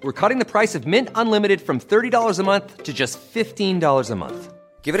right. We're cutting the price of Mint Unlimited from $30 a month to just $15 a month.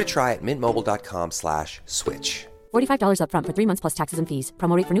 Give it a try at mintmobile.com/switch. $45 up front for 3 months plus taxes and fees.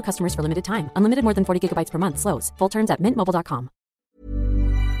 Promo rate for new customers for limited time. Unlimited more than 40 gigabytes per month. Slows full terms at mintmobile.com.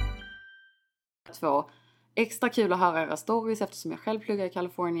 2. Extra kul att höra era stories eftersom jag själv pluggar i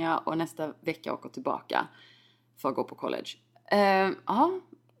Kalifornien och nästa vecka åker tillbaka för att gå på college. Ja,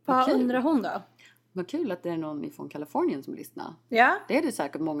 Vad kul. undrar hon då? Vad kul att det är någon från Kalifornien som lyssnar. Ja, Det är det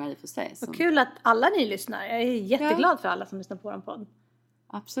säkert många i och för sig. vad kul att alla ni lyssnar. Jag är jätteglad för alla som lyssnar på vår podd.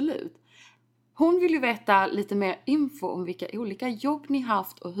 Absolut. Hon vill ju veta lite mer info om vilka olika jobb ni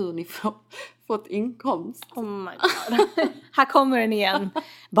haft och hur ni fått inkomst. Oh my god. Här kommer den igen.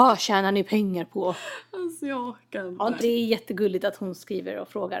 Vad tjänar ni pengar på? Alltså jag orkar inte. Ja, det är jättegulligt att hon skriver och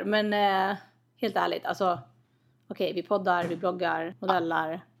frågar. Men helt ärligt, alltså. Okej, vi poddar, vi bloggar,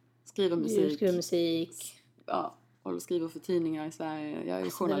 modellar. Skriver musik. Skriver musik. Ja, och skriver för tidningar i Sverige. Jag är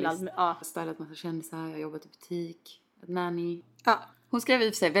journalist. Ja. Stylat massa kändisar. Jag har jobbat i butik. Nanny. Ja. Hon skrev i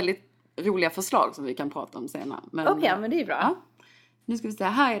och för sig väldigt roliga förslag som vi kan prata om senare. Okej, men det är bra. Ja. Nu ska vi se,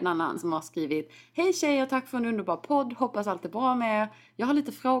 här är en annan som har skrivit: Hej tjejer, tack för en underbar podd. Hoppas allt är bra med er. Jag har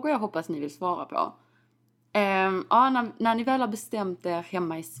lite frågor jag hoppas ni vill svara på. När ni väl har bestämt er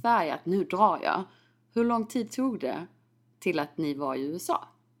hemma i Sverige att nu drar jag. Hur lång tid tog det till att ni var i USA?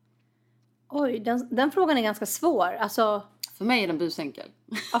 Oj, den frågan är ganska svår. Alltså, för mig är den busenkel.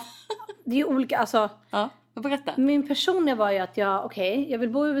 Det är ju olika, alltså. Ja, berätta. Min personliga var ju att jag vill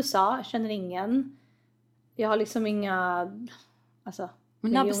bo i USA, jag känner ingen. Jag har liksom inga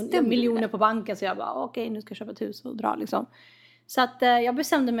miljoner på banken, så jag bara okej, nu ska jag köpa ett hus och dra liksom. Så att jag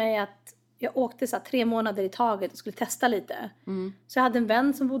bestämde mig att jag åkte så här 3 månader i taget och skulle testa lite. Så jag hade en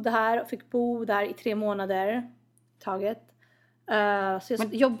vän som bodde här och fick bo där i 3 månader i taget. Så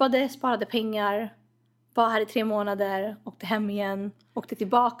jag jobbade, sparade pengar, var här i 3 månader, åkte hem igen, åkte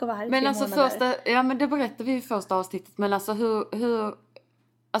tillbaka och var här i 3 månader. Men det berättade vi i första avsnittet. Men alltså hur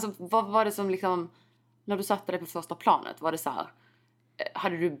alltså vad var det som liksom, när du satte dig på första planet, var det så här,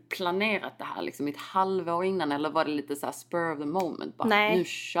 hade du planerat det här liksom ett halvår innan, eller var det lite så här spur of the moment? Bara, nej. Nu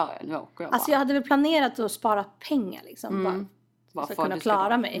kör jag, nu åker jag bara. Alltså jag hade väl planerat att spara pengar liksom, bara för att kunna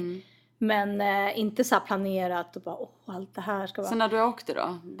klara mig. Men inte så här planerat och bara, allt det här ska vara. Så när du åkte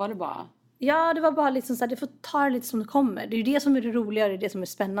då, var det bara? Ja, det var bara liksom så här, det får ta det lite som det kommer. Det är ju det som är det roliga, det är det som är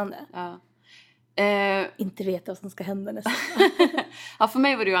spännande. Ja. Inte veta vad som ska hända nästan. Ja, för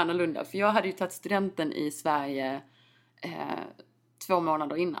mig var det ju annorlunda. För jag hade ju tagit studenten i Sverige 2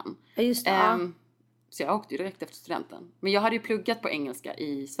 månader innan. Ja, just det. Så jag åkte ju direkt efter studenten. Men jag hade ju pluggat på engelska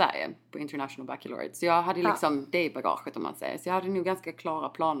i Sverige, på International Baccalaureate. Så jag hade liksom det i bagaget, om man säger. Så jag hade nog ganska klara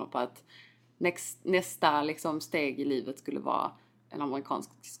planer på att nästa liksom steg i livet skulle vara en amerikansk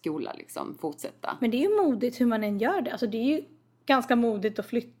skola, liksom, fortsätta. Men det är ju modigt hur man än gör det. Alltså det är ju ganska modigt att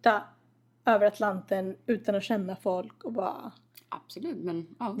flytta över Atlanten utan att känna folk och bara... Absolut,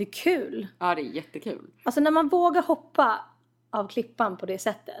 men ja. Det är kul. Ja, det är jättekul. Alltså när man vågar hoppa av klippan på det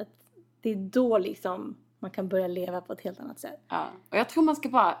sättet, det är då liksom man kan börja leva på ett helt annat sätt. Ja, och jag tror man ska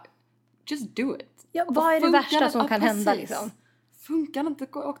bara just do it. Ja, vad är det värsta som kan hända liksom? Funkar det inte,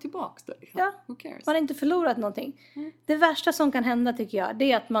 åk tillbaka då liksom. Ja, who cares? man har inte förlorat någonting. Det värsta som kan hända tycker jag,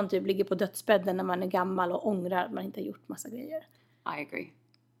 det är att man typ ligger på dödsbädden när man är gammal och ångrar att man inte har gjort massa grejer. I agree.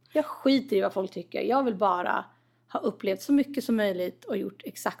 Jag skiter i vad folk tycker. Jag vill bara ha upplevt så mycket som möjligt och gjort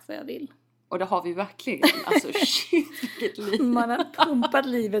exakt vad jag vill. Och det har vi verkligen. Alltså shit, vilket liv. Man har pumpat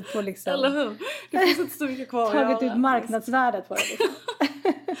livet på liksom. Eller hur? Det finns inte så mycket kvar. Tagit ut marknadsvärdet på det liksom.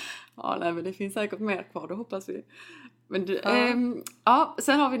 Ja, nej, men det finns säkert mer kvar, det hoppas vi. Men du,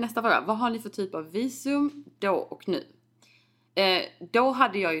 sen har vi nästa fråga. Vad har ni för typ av visum då och nu? Då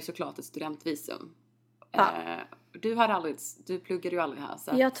hade jag ju såklart ett studentvisum. Du pluggade ju aldrig här.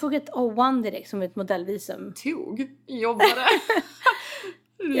 Så. Jag tog ett O1 direkt som ett modellvisum. Jobbade.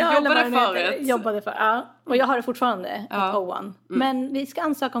 Jobbade för, ja. Och jag har det fortfarande, ett O1. Men vi ska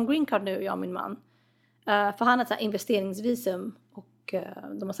ansöka om green card nu, jag och min man. För han har ett så här investeringsvisum. Och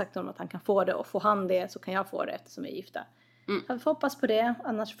de har sagt till honom att han kan få det. Och får han det så kan jag få det eftersom vi är gifta. Så jag får hoppas på det.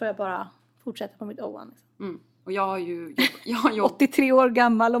 Annars får jag bara fortsätta på mitt O1. Liksom. Och jag har ju 83 år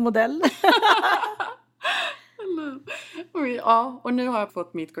gammal och modell. Ja, och nu har jag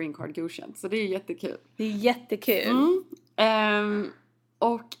fått mitt green card godkänt. Så det är jättekul. Det är jättekul.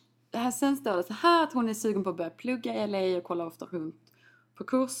 Och här sen står det så här att hon är sugen på att börja plugga i LA och kolla ofta runt på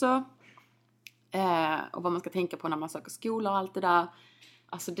kurser. Och vad man ska tänka på när man söker skola och allt det där.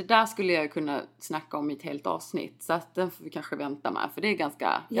 Alltså det där skulle jag kunna snacka om i ett helt avsnitt. Så att den får vi kanske vänta med. För det är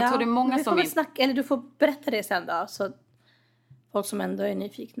ganska... jag tror det är många som vill... Eller du får berätta det sen då. Så folk som ändå är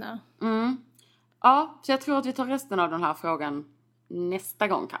nyfikna. Ja, så jag tror att vi tar resten av den här frågan nästa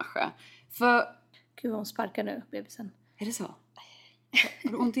gång kanske. För... Gud, hon sparkar nu, bebisen. Är det så?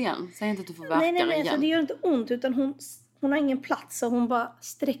 Har du ont igen? Säg inte att du får verka igen. Nej, så det gör inte ont. Utan hon har ingen plats. Så hon bara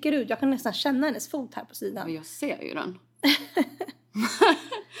sträcker ut. Jag kan nästan känna hennes fot här på sidan. Men jag ser ju den.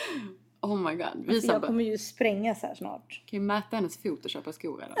 Oh my god. Alltså jag kommer ju spränga så här snart. Kan ju mäta hennes fot och köpa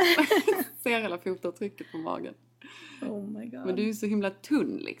skor redan. Ser hela fotavtrycket på magen. Oh my god. Men du är ju så himla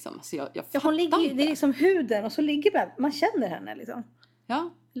tunn liksom. Så jag hon ligger ju, det är liksom huden. Och så ligger man känner henne liksom. Ja,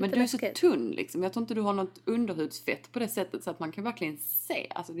 men du är så tunn liksom. Jag tror inte du har något underhudsfett på det sättet. Så att man kan verkligen se.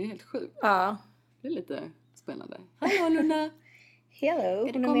 Alltså det är helt sjukt. Ja. Det är lite spännande. Hallå Luna. Hello.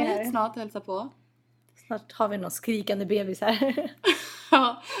 Är du kommer hit snart hälsa på? Snart har vi någon skrikande bebis här.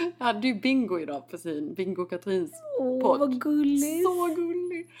 Ja, jag hade ju Bingo idag på sin Bingo Katrins podd. Vad gulligt. Så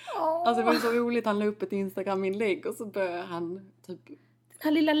gullig. Alltså det var så roligt. Han la upp ett Instagram-inlägg och så började han typ Den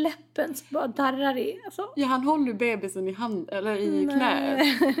här lilla läppen som bara darrar i. Alltså. Ja, han håller ju bebisen i hand, eller i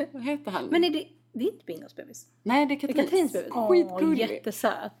knät. Vad heter han? Men är det är inte Bingos bebis. Nej, det är Katrins bebis. Skitgullig.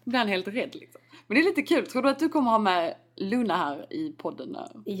 Jättesöt. Då blir han helt rädd liksom. Men det är lite kul. Tror du att du kommer ha med Luna här i podden? Där?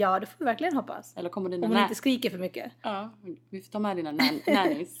 Ja, det får du verkligen hoppas. Eller kommer dina om hon inte skriker för mycket. Ja, vi får ta med dina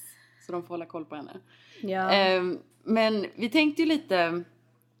nannies. Så de får hålla koll på henne. Ja. Men vi tänkte ju lite...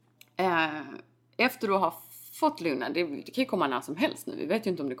 efter du har fått Luna. Det kan ju komma när som helst nu. Vi vet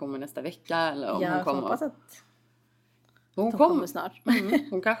ju inte om det kommer nästa vecka. Eller om hon kommer. Jag hoppas att hon kommer snart.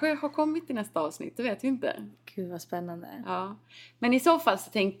 Hon kanske har kommit i nästa avsnitt. Det vet vi inte. Gud vad spännande. Ja. Men i så fall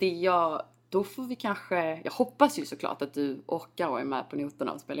så tänkte jag... Då får vi kanske... Jag hoppas ju såklart att du orkar och är med på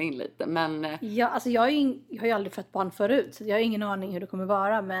noterna och spela in lite. Men... Ja, alltså jag har ju aldrig fått barn förut. Så jag har ingen aning hur det kommer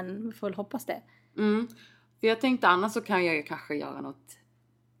vara. Men vi får väl hoppas det. För jag tänkte annars så kan jag ju kanske göra något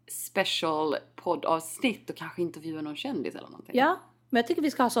special poddavsnitt. Och kanske intervjua någon kändis eller någonting. Ja, men jag tycker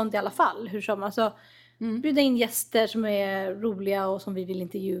vi ska ha sånt i alla fall. Hur som, alltså... Bjuda in gäster som är roliga och som vi vill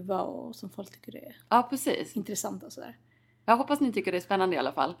intervjua. Och som folk tycker är precis. intressanta och sådär. Jag hoppas ni tycker det är spännande i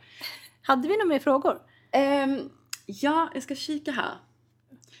alla fall. Hade vi några mer frågor? Ja, jag ska kika här.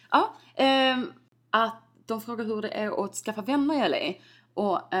 Ja, att de frågar hur det är att skaffa vänner i LA.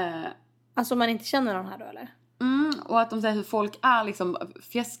 Och, alltså om man inte känner någon här då eller? Och att de säger hur folk är liksom,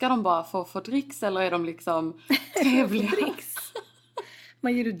 fjäskar de bara för dricks eller är de liksom trevliga? Dricks?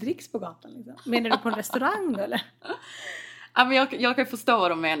 Man ger ut dricks på gatan liksom. Menar du på en restaurang då eller? Ja, men jag kan förstå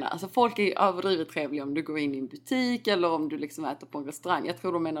vad de menar. Alltså folk är överdrivet trevliga om du går in i en butik eller om du liksom äter på en restaurang. Jag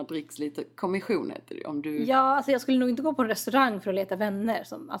tror de menar dricks lite kommission heter det. Om du... Ja, alltså jag skulle nog inte gå på en restaurang för att leta vänner.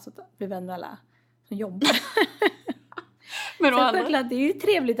 Alltså bli vänner alla som jobbar. Men självklart, det är ju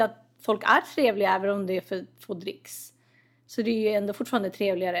trevligt att folk är trevliga även om det är för att få dricks. Så det är ju ändå fortfarande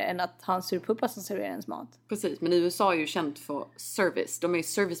trevligare än att ha en surpuppa som serverar ens mat. Precis, men USA är ju känt för service. De är ju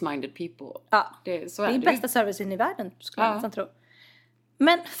service-minded people. Ja, det är bästa servicen i världen skulle jag nästan tro.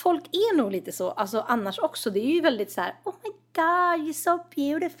 Men folk är nog lite så, alltså annars också. Det är ju väldigt så här: oh my god, you're so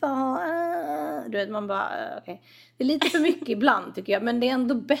beautiful. Du vet, man bara, okej. Det är lite för mycket ibland tycker jag. Men det är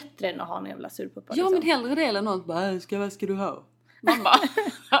ändå bättre än att ha en jävla surpuppa. Ja, liksom. men hellre det eller något bara, vad ska du ha? Man bara,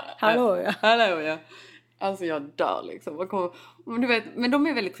 hallå ja. Hallå ja. Alltså jag dör liksom. Du vet, men de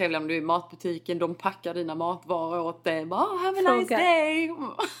är väldigt trevliga om du är i matbutiken. De packar dina matvaror åt dig. Bara, have a nice day.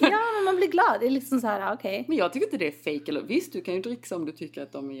 Ja, men man blir glad. Det är liksom så här, okej. Men jag tycker inte det är fake. Eller visst, du kan ju dricka om du tycker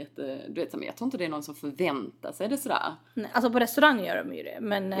att de är du vet, men jag tror inte det är någon som förväntar sig det sådär. Nej, alltså på restaurang gör de ju det.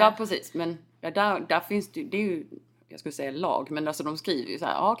 Men, ja, precis. Men ja, där finns det är ju, jag skulle säga lag. Men alltså de skriver ju så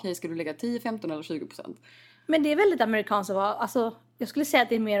här, okej, ska du lägga 10, 15 eller 20%? Men det är väldigt amerikanskt att vara, alltså jag skulle säga att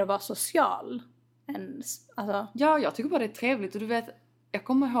det är mer att vara social. Alltså. Ja, jag tycker bara det är trevligt. Och du vet, jag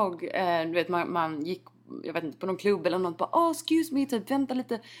kommer ihåg, du vet, man gick, jag vet inte, på någon klubb eller något. Bara, excuse me, typ, vänta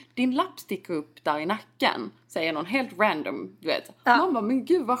lite. Din lapp sticker upp där i nacken. Säger någon helt random, du vet. Ja. Man bara, men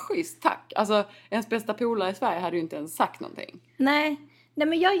gud vad schysst, tack. Alltså, ens bästa polare i Sverige hade ju inte ens sagt någonting. Nej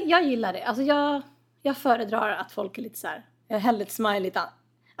men jag gillar det. Alltså jag föredrar att folk är lite så här. Jag har hellre ett smile,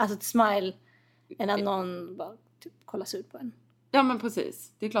 alltså ett smile än att någon bara typ kollas ut på en. Ja, men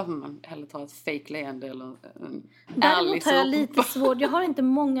precis. Det är klart att man hellre tar ett fake leende eller en däremot har jag lite svårt. Jag har inte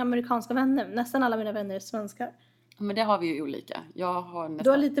många amerikanska vänner. Nästan alla mina vänner är svenskar. Men det har vi ju olika. Jag har nästan... Du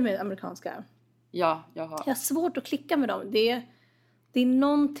har lite mer amerikanska. Ja, jag har. Jag har svårt att klicka med dem. Det är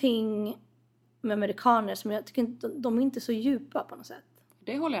någonting med amerikaner som jag tycker inte, de är inte så djupa på något sätt.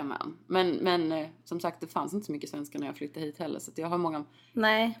 Det håller jag med om. Men som sagt, det fanns inte så mycket svenskar när jag flyttade hit heller. Så jag har många...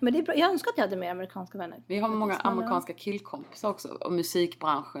 Nej, men det är bra. Jag önskar att jag hade mer amerikanska vänner. Vi har många amerikanska killkompisar också. Och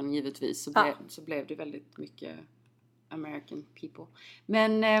musikbranschen givetvis. Så blev det väldigt mycket American people.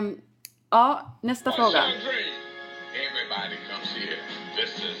 Men ja, nästa fråga. Everybody comes here.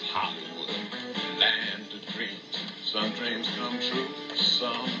 This is Hollywood. Land of dreams. Some dreams come true.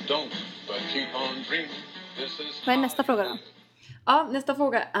 Some don't. But keep on dreaming. This is Vad är nästa fråga då? Ja, nästa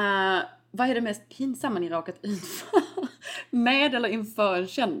fråga är, vad är det mest pinsamma ni råkat ut för? Med eller inför en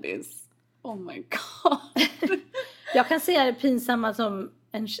kändis? Oh my god. Jag kan säga det pinsamma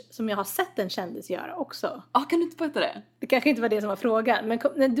som jag har sett en kändis göra också. Ja, kan du inte berätta det? Det kanske inte var det som var frågan.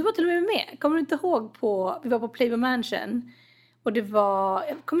 Men du var till och med. Kommer du inte ihåg vi var på Playboy Mansion. Och det var,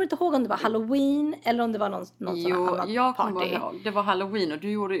 jag kommer inte ihåg om det var Halloween eller om det var någon sån annan party. Jo, jag kommer ihåg. Det var Halloween och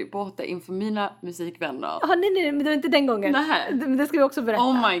du gjorde ju borta inför mina musikvänner. Ja, nej, men det var inte den gången. Nej. Det ska vi också berätta.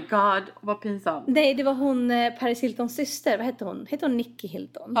 Oh my god, vad pinsamt. Nej, det var hon, Paris Hiltons syster. Vad hette hon? Hette hon Nicky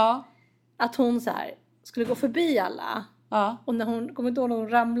Hilton? Ja. Att hon så här skulle gå förbi alla. Ja. Och när hon kom då när hon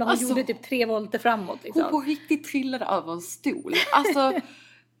ramlade, hon gjorde typ 3 volter framåt. Liksom. Hon på riktigt trillade över en stol. Alltså,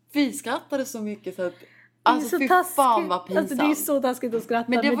 vi skrattade så mycket så att... Alltså så fy taskigt. fan vad pinsamt. Alltså, det är så taskigt att skratta,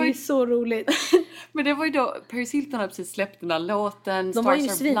 men det är så roligt. Men det var ju då Paris Hilton hade precis släppt den här låten. De var ju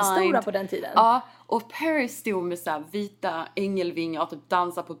svinstora på den tiden. Ja, och Paris stod med så här vita ängelvingar och typ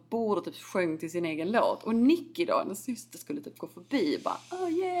dansade på ett bord och typ sjöng till sin egen låt. Och Nicky då, hennes syster, skulle typ gå förbi och bara,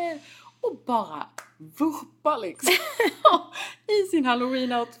 oh yeah. Och bara vurpa liksom i sin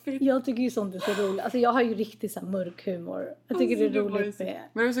Halloween-outfit. Jag tycker ju sånt är så roligt. Alltså jag har ju riktigt så här mörk humor. Jag tycker det är roligt med...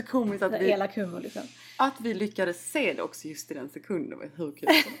 Men det är så komiskt att vi... elak humor liksom. Att vi lyckades se det också just i den sekunden var hur kul.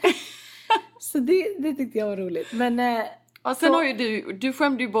 Så det tyckte jag var roligt. Men... och sen har ju du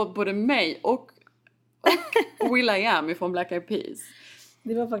skämde ju bort både mig och will.i.am ifrån Black Eyed Peas.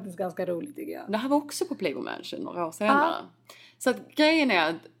 Det var faktiskt ganska roligt tycker jag. Det här var också på Playboy Mansion några år senare. Så att grejen är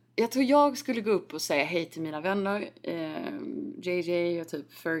att jag tror jag skulle gå upp och säga hej till mina vänner. JJ och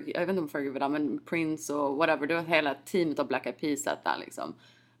typ Fergie, jag vet inte om Fergie var där, men Prince och whatever. Det var hela teamet av Black Eyed Peas där liksom.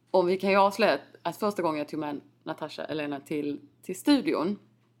 Och vi kan ju avslöja att första gången jag tog med Natasha Elena till studion.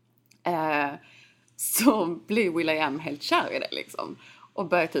 Så blev will.i.am helt kär i det liksom. Och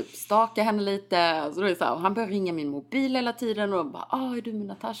började typ staka henne lite. Så då är det så här, och han började ringa min mobil hela tiden. Och bara, är du med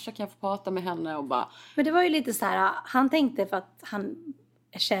Natasha? Kan jag få prata med henne? Och bara... Men det var ju lite så här, han tänkte för att han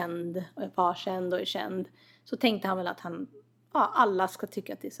är känd. Och var känd och är känd. Så tänkte han väl att alla ska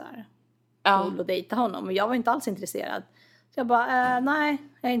tycka att det är så här cool att dejta honom. Och jag var inte alls intresserad. Så jag bara, nej,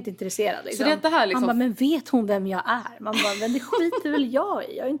 jag är inte intresserad. Liksom. Så det här liksom... Han bara, men vet hon vem jag är? Man bara, men det skiter väl jag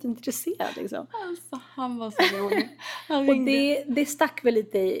i. Jag är inte intresserad liksom. Alltså, han var så rolig. Och det stack väl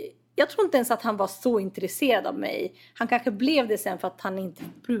lite i... Jag tror inte ens att han var så intresserad av mig. Han kanske blev det sen för att han inte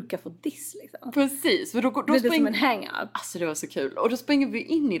brukar få diss liksom. Precis. För då det är som en hang-up. Alltså det var så kul. Och då springer vi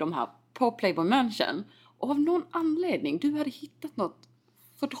in i de här på Playboy Mansion. Och av någon anledning, du hade hittat något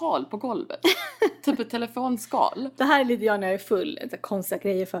fodral på golvet. Typ ett telefonskal. Det här är lite jag när jag är full. Det är konstiga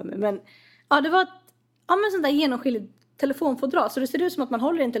grejer för mig. Men det var men sån där genomskinligt telefonfodral. Så det ser ut som att man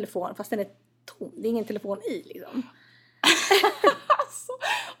håller en telefon fast den är tom. Det är ingen telefon i liksom. Alltså,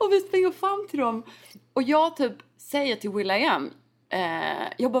 och vi springer fram till dem. Och jag typ säger till will.i.am.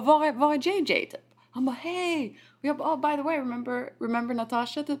 Jag bara, var är JJ typ? Han bara, hej. Och jag bara, by the way, remember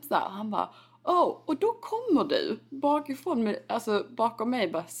Natasha typ så här. Han bara, och då kommer du bakifrån med, alltså bakom mig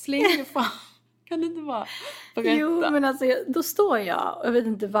bara slänger fram. Kan du inte bara berätta? Jo, men alltså då står jag vet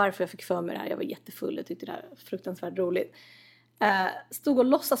inte varför jag fick för mig det här. Jag var jättefull, jag tyckte det här var fruktansvärt roligt. Stod och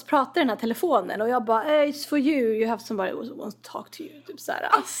låtsas prata i den här telefonen. Och jag bara, it's for you have somebody who wants to talk to you. Typ såhär.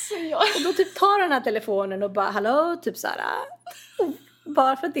 Alltså, och då typ tar den här telefonen och bara, hallå, typ såhär.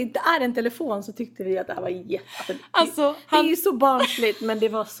 Bara för att det inte är en telefon så tyckte vi att det här var alltså, det är ju så barnsligt, men det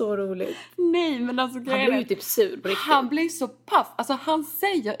var så roligt. Nej, men alltså han blev ju typ sur på riktigt. Han blev så paff. Alltså han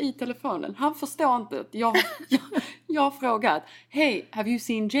säger i telefonen, han förstår inte att jag har frågat, hey, have you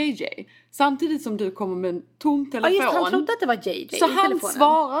seen JJ? Samtidigt som du kommer med en tom telefon. Ja, just, han trodde att det var JJ. Så han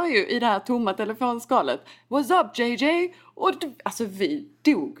svarar ju i det här tomma telefonskalet, what's up JJ? Och alltså vi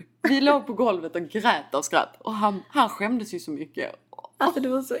dog. Vi låg på golvet och grät av skratt. Och han skämdes ju så mycket. Alltså det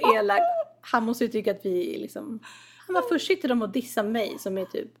var så elakt. Han måste ju tycka att vi liksom... Han var först sitter de och dissar mig som är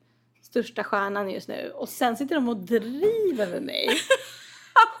typ största stjärnan just nu. Och sen sitter de och driver med mig.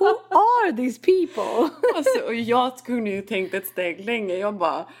 Who are these people? Alltså, och jag kunde ju tänkt ett steg längre. Jag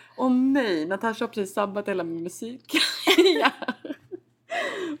bara, nej, Natasha har precis sabbat hela min musik. Ja.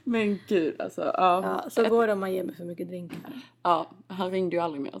 Men gud, alltså. Ja, så går det om man ger mig för mycket drinkar. Ja, han ringde ju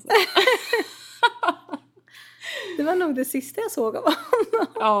aldrig mer. Alltså. Det var nog det sista jag såg av honom.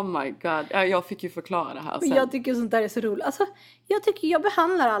 Oh my god. Jag fick ju förklara det här sen. Jag tycker sånt där är så roligt. Alltså, jag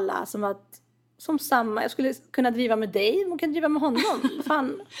behandlar alla som samma. Jag skulle kunna driva med dig. Man kan driva med honom.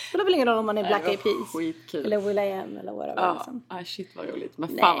 Fan. Det spelar väl ingen roll om man är Black Eyed Peas. Skitkul. Eller will.i.am eller whatever. Ja, liksom. Shit vad roligt.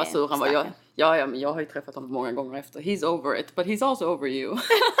 Men fan vad sur han var. Men jag har ju träffat honom många gånger efter. He's over it. But he's also over you.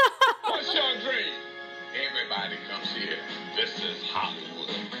 What's your dream? Everybody comes here. This is Hollywood.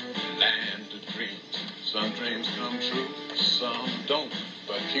 Land of dreams. Some dreams come true, some don't.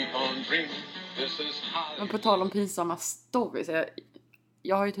 But keep on dreaming. This is Hollywood. Men på tal om pinsamma stories.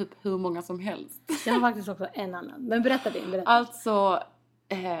 Jag har ju typ hur många som helst. Jag har faktiskt också en annan. Men berätta din. Alltså,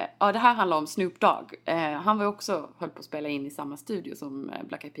 det här handlar om Snoop Dogg. Han var ju också höll på att spela in i samma studio som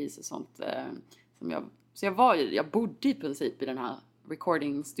Black Eyed Peas och sånt. Så jag bodde i princip i den här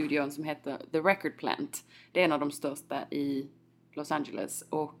recording-studion som heter The Record Plant. Det är en av de största i Los Angeles.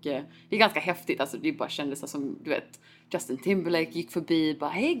 Och det är ganska häftigt. Alltså det bara kändes som, du vet, Justin Timberlake gick förbi. Bara,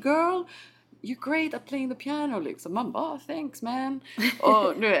 hey girl, you're great at playing the piano liksom. Man bara, thanks man.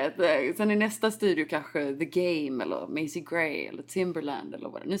 Och du vet, sen i nästa studio kanske The Game eller Macy Gray eller Timberland eller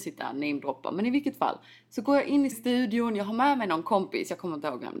vad det nu sitter jag namedroppar. Men i vilket fall så går jag in i studion, jag har med mig någon kompis, jag kommer inte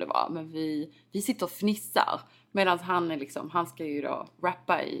ihåg vem det var, men vi sitter och fnissar medan han är liksom, han ska ju då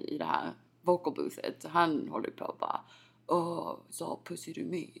rappa i det här vocal boothet. Så han håller på och bara, så pussy du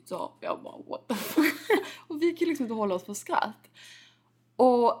me. Så jag bara, what the fuck? Och vi kan liksom inte hålla oss för skratt.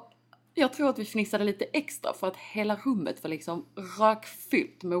 Och jag tror att vi fnissade lite extra för att hela rummet var liksom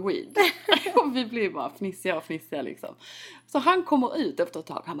rökfyllt med weed. Och vi blev bara fnissiga liksom. Så han kommer ut efter ett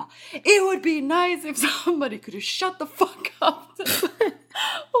tag. Han bara, it would be nice if somebody could shut the fuck up.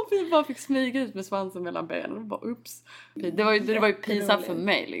 Och vi bara fick smyga ut med svansen mellan benen. Och bara, ups. Det var ju pinsamt för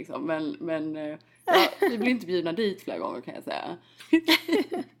mig liksom. Men ja, vi blev inte bjudna dit flera gånger kan jag säga.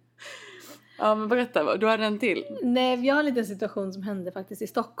 Ja, men berätta, du hade en till. Nej, jag har en liten situation som hände faktiskt i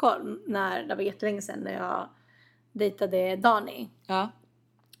Stockholm. Det var jättelänge sedan när jag dejtade Dani. Ja.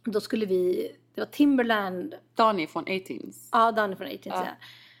 Då skulle det var Timberland. Dani från 18s. Ja, Dani från 18s,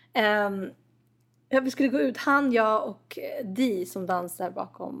 ja. Vi skulle gå ut, jag och Dee som dansade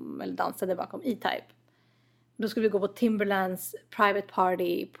bakom E-Type. Då skulle vi gå på Timberlands private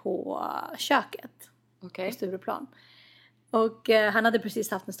party på köket. Okej. På Stureplan. Och han hade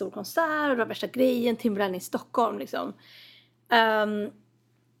precis haft en stor konsert och det var värsta grejen, Timberland i Stockholm liksom.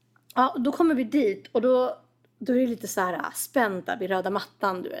 Ja, då kommer vi dit och då är det lite så här spänt där vid röda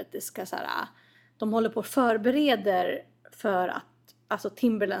mattan, du vet. Det ska så här, de håller på och förbereder för att, alltså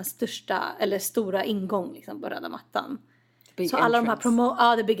Timberlands stora ingång liksom på röda mattan. Så alla de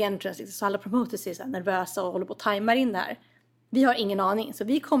här the big entrance liksom, så alla promoters är så här nervösa och håller på att tajma in där. Vi har ingen aning, så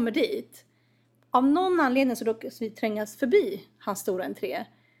vi kommer dit. Av någon anledning så råkar vi trängas förbi hans stora entré.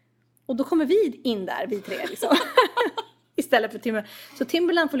 Och då kommer vi in där, vi tre liksom. Istället för Timberland. Så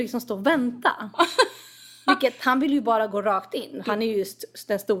Timberland får liksom stå och vänta. Vilket, han vill ju bara gå rakt in. Han är ju just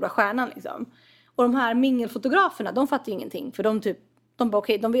den stora stjärnan liksom. Och de här mingelfotograferna, de fattar ju ingenting. För de bara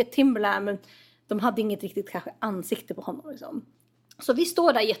okej, de vet Timberland, men de hade inget riktigt kanske ansikte på honom liksom. Så vi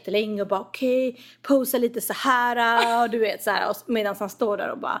står där jättelänge och bara okej, posar lite så här. Och du vet så här, medan han står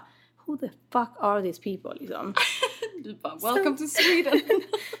där och bara, who the fuck are these people liksom. Du bara, welcome to Sweden.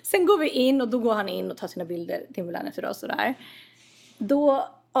 Sen går vi in och då går han in och tar sina bilder, Timberland efter oss och där. Då,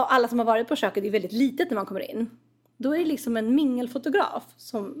 och alla som har varit på köket, det är väldigt litet när man kommer in. Då är det liksom en mingelfotograf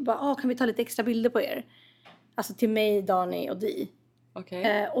som bara, kan vi ta lite extra bilder på er? Alltså till mig, Dani och Dee.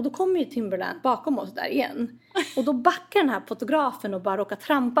 Okay. Och då kommer ju Timberland bakom oss där igen. Och då backar den här fotografen och bara råkar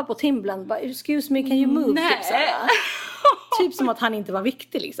trampa på Timberland. Bara, excuse me, can you move? Nej. Typ som att han inte var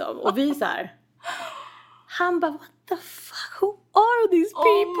viktig liksom. Och vi så här. Han bara, what the fuck? Who are these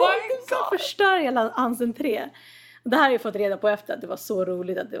people? Så förstör hela hans entré. Det här har jag fått reda på efter att det var så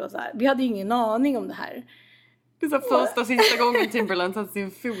roligt att det var så här. Vi hade ju ingen aning om det här. Det är så första och sista gången Timberland satt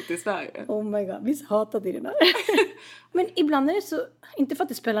sin fot i Sverige. Oh my god, vi hatade det där. Men ibland är det så, inte för att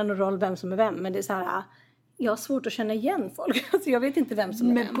det spelar någon roll vem som är vem, men det är så här, jag har svårt att känna igen folk. Alltså jag vet inte vem som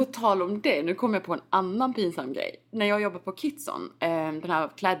är vem. Men på tal om det, nu kommer jag på en annan pinsam grej. När jag jobbade på Kitson, den här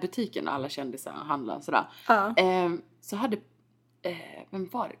klädbutiken där alla kändisar handlar och sådär. Så hade, vem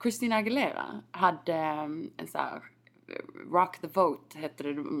var det? Christina Aguilera hade en så här, Rock the Vote hette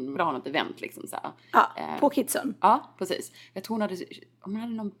det, bra något event liksom så här. Ja, på Kitson. Ja, precis. Jag tror hon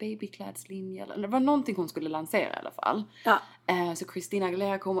hade någon babyklädslinje eller det var någonting hon skulle lansera i alla fall. Ja. Så Christina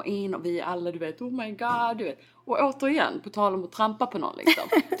Aguilera kommer in och vi alla, du vet, oh my god, du vet. Och återigen, på tal om att trampa på någon liksom.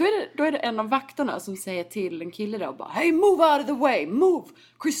 Då är det en av vakterna som säger till en kille där och bara, hey, move out of the way, move!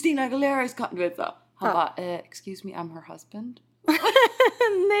 Christina Aguilera is coming, du vet så. Han bara, excuse me, I'm her husband.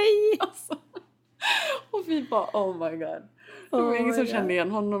 Nej! Alltså. Och vi bara, oh my god. Det var ingen som kände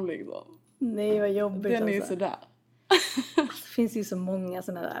igen honom liksom. Nej, vad jobbigt. Den är ju sådär. Det finns ju så många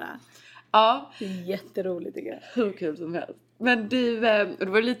sådana där. Ja. Det är jätteroligt tycker jag. Hur kul som helst. Men du, det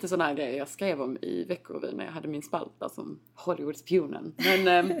var lite sådana här grejer jag skrev om i Veckorevyn när jag hade min spalta som Hollywood-spionen.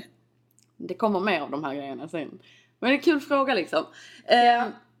 Men det kommer mer av de här grejerna sen. Men det är en kul fråga liksom.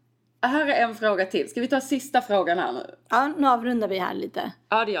 Här är en fråga till. Ska vi ta sista frågan här nu? Ja, nu avrundar vi här lite.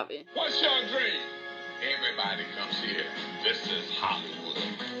 Ja, det gör vi. What's your dream? Everybody comes here. This is Hollywood,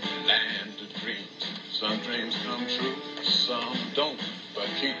 land of dreams. Some dreams come true, some don't. But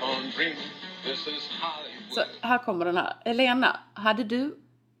keep on dreaming. This is Hollywood. Så här kommer den här. Elena, hade du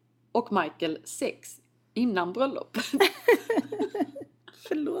och Michael sex innan bröllop?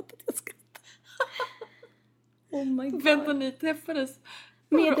 Förlåt att jag skrattar. Oh my god. Vänta, ni träffades.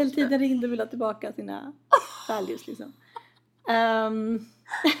 Medeltiden ringde och ville ha tillbaka sina values liksom.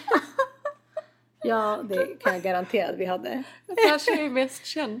 Ja, det kan jag garantera att vi hade. Det kanske är mest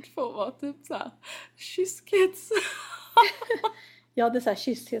känd för att vara typ såhär kyskhets. Jag hade så här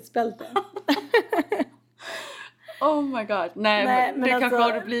kyskhetsbälte. Oh my god. Nej men det kanske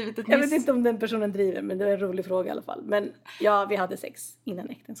har blivit ett jag vet inte om den personen driver, men det är en rolig fråga i alla fall. Men ja, vi hade sex innan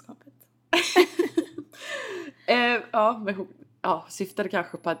äktenskapet. Syftade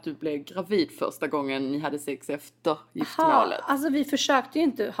kanske på att du blev gravid första gången ni hade sex efter giftermålet. Alltså vi försökte ju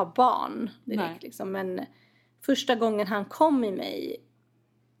inte ha barn direkt liksom, men första gången han kom i mig,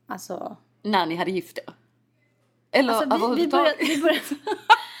 alltså... När ni hade gift er? Eller alltså, vi började...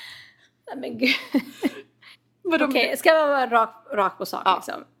 Nej men gud. Okej, ska jag vara rak på sak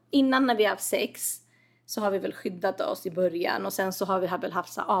liksom. Innan när vi har haft sex så har vi väl skyddat oss i början. Och sen så har vi väl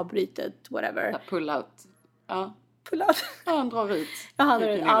haft så avbrytet, whatever. Pull out. Ja. Pull out. Ja, han drar ut.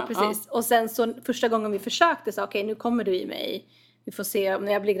 Ja, precis. Ja. Och sen så första gången vi försökte så okej, nu kommer du i mig. Vi får se,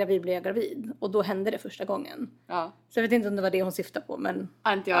 när jag blir gravid. Och då hände det första gången. Ja. Så jag vet inte om det var det hon syftade på, men...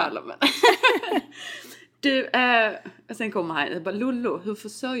 Inte jag heller, men... Du, sen kommer här. Jag bara, Lollo, hur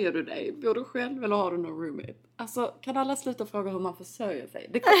försörjer du dig? Bor du själv eller har du någon roommate? Alltså, kan alla sluta fråga hur man försörjer sig?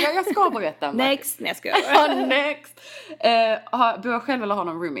 Jag ska berätta. Next. Nej, jag ska göra. Next. Bor jag själv eller har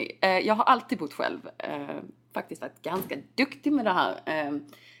någon roomie? Jag har alltid bott själv. Faktiskt varit ganska duktig med det här.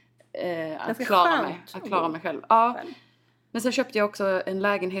 Att klara mig själv. Ja. Men sen köpte jag också en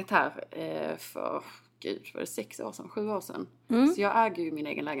lägenhet här för... Gud, var det 6 år sedan, 7 år sedan. Så jag äger ju min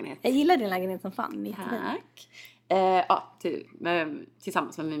egen lägenhet. Jag gillar din lägenhet som fan. Tack.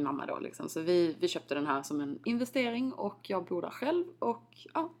 Tillsammans med min mamma då liksom. Så vi köpte den här som en investering. Och jag bor där själv. Och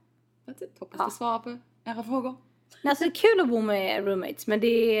hoppas det svarar på era frågor. Nej, alltså det är kul att bo med roommates. Men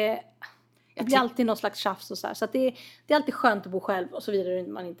det blir alltid någon slags tjafs och så här. Så att det är alltid skönt att bo själv. Och så vidare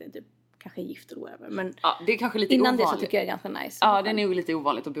man inte typ kanske gift eller whatever. Men det är kanske lite innan ovanligt. Det så tycker jag det är ganska nice. Ja, det är nog lite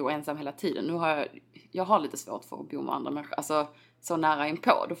ovanligt att bo ensam hela tiden. Nu har jag har lite svårt för att bo med andra människor. Alltså så nära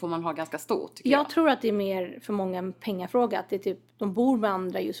inpå. Då får man ha ganska stort, tycker jag. Jag tror att det är mer för många en pengafråga. Att det är typ, de bor med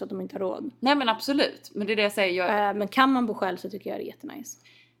andra just för att de inte har råd. Nej, men absolut. Men det är det jag säger. Men kan man bo själv så tycker jag det är jättenice.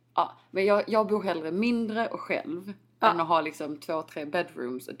 Ja, men jag bor hellre mindre och själv. Än att ha liksom 2-3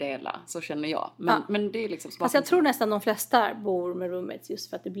 bedrooms att dela. Så känner jag. Men det är liksom smart. Alltså jag tror nästan de flesta bor med roommates just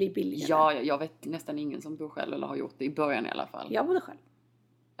för att det blir billigare. Ja, jag vet nästan ingen som bor själv. Eller har gjort det i början i alla fall. Jag bodde själv.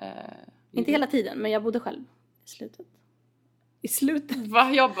 Inte hela tiden, men jag bodde själv. I slutet.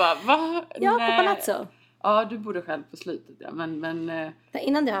 Va? Jag bara, va? Ja, på Palazzo. Ja, du bodde själv på slutet, ja. Men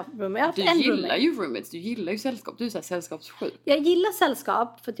innan det har haft roommate. Jag har haft du en gillar roommate. ju roommates. Du gillar ju sällskap. Du är så här sällskapssjuk. Jag gillar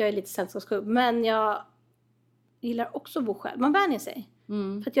sällskap för att jag är lite sällskapssjuk. Men jag gillar också att bo själv. Man vänjer sig.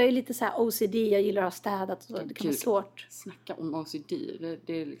 För att jag är lite så här OCD. Jag gillar att ha städat. Och så. Det kan vara svårt. Snacka om OCD.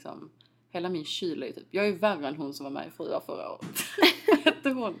 Det är liksom... Hela min kyl är typ... Jag är värre än hon som var med i Fruar förra året. Hette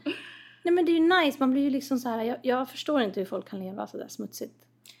hon. Nej, men det är ju nice. Man blir ju liksom så här... Jag förstår inte hur folk kan leva så där smutsigt.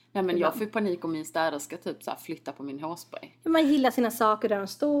 Nej, men jag får panik om min städerska typ så här flytta på min hårspray. Man gillar sina saker där de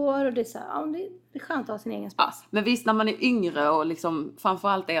står. Och det är så här... Ja, det är skönt att ha sin egen space. Ja, men visst, när man är yngre och liksom...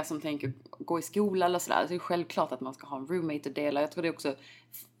 Framförallt är som tänker gå i skola eller sådär. Så är det självklart att man ska ha en roommate att dela. Jag tror det är också...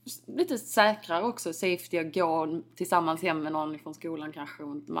 Lite säkrare också. Safety att gå tillsammans hem med någon från skolan kanske.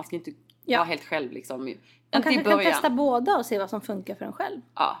 Man ska inte vara helt själv liksom. Man kanske kan testa båda och se vad som funkar för en själv.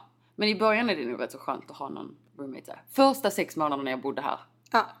 Ja, men i början är det nog rätt så skönt att ha någon roommate där. Första 6 månader när jag bodde här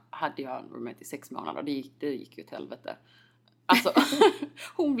hade jag en roommate i 6 månader. Det gick ju till helvete. Alltså,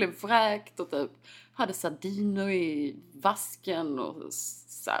 hon blev vräkt och typ hade sardiner i vasken och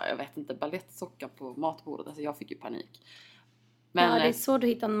så här, jag vet inte, balettsockar på matbordet. Alltså jag fick ju panik. Men, det är svårt att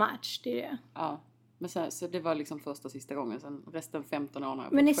hitta en match, det är det. Ja, men så det var liksom första och sista gången. Sen resten 15 år.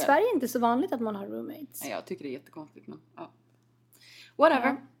 Men i Sverige är det inte så vanligt att man har roommates. Nej, jag tycker det är jättekonstigt. Men, ja. Whatever.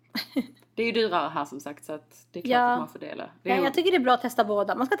 Ja. Det är ju dyrare här som sagt, så att det är klart att man får dela. Jag tycker det är bra att testa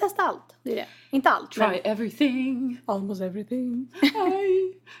båda. Man ska testa allt, det är det. Inte allt. Try everything. Almost everything.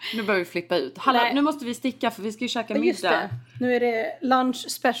 Nu börjar vi flippa ut. Hallå, nu måste vi sticka för vi ska ju käka middag. Just det. Nu är det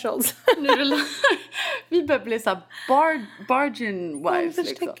lunch specials. Vi börjar bli så här bargain wives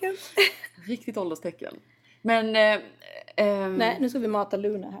liksom. Riktigt ålderstecken. Men nej, nu ska vi mata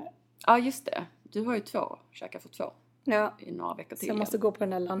Luna här. Ja, just det. Du har ju 2. Käka för 2. Ja. I några veckor till. Så jag måste gå på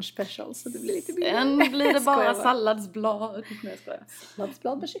den här lunch special så det blir lite billigare. Sen blir det bara salladsblad.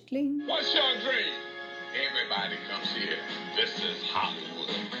 Salladsblad med kyckling. What's your dream? Everybody comes here. This is Hollywood.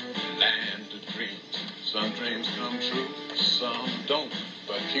 Land of dreams. Some dreams come true, some don't.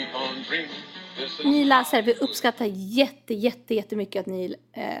 But keep on dreaming. ni läsare, vi uppskattar jättemycket att ni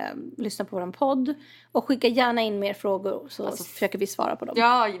lyssnar på vår podd. Och skicka gärna in mer frågor så försöker vi svara på dem.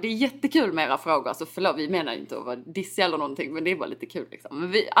 Ja, det är jättekul med era frågor. Alltså förlåt, vi menar inte att vara dissiga eller någonting, men det är bara lite kul liksom.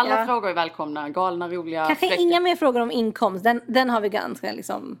 Men alla frågor är välkomna, galna, roliga. Kanske fräcka. Inga mer frågor om inkomst, den har vi ganska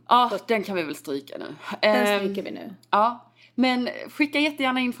liksom... Ja, den kan vi väl stryka nu. Den stryker vi nu. Ja, men skicka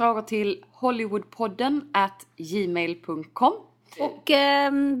jättegärna in frågor till hollywoodpodden@gmail.com. Och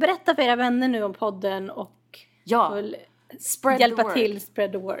berätta för era vänner nu om podden och hjälpa till,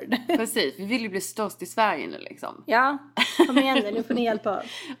 spread the word. Precis, vi vill ju bli störst i Sverige nu liksom. Ja, kom igen nu får ni hjälpa.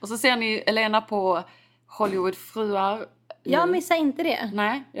 Och så ser ni Elena på Hollywoodfruar. Ja, missa inte det.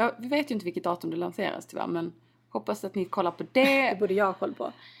 Nej, vi vet ju inte vilket datum det lanseras tyvärr, men hoppas att ni kollar på det. Det borde jag ha koll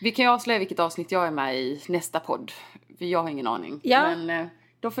på. Vi kan ju avslöja vilket avsnitt jag är med i nästa podd. För jag har ingen aning. Ja. Men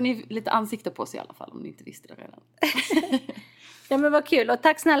då får ni lite ansikte på sig i alla fall om ni inte visste det redan. Ja, men vad kul. Och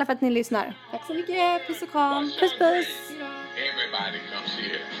tack snälla för att ni lyssnar. Tack så mycket. Puss och kram. Puss. Everybody comes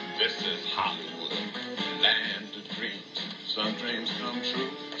here. This is Hollywood, land of dreams. Some dreams come true,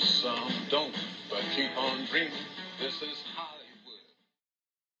 some don't. But keep on dreaming. This is Hollywood.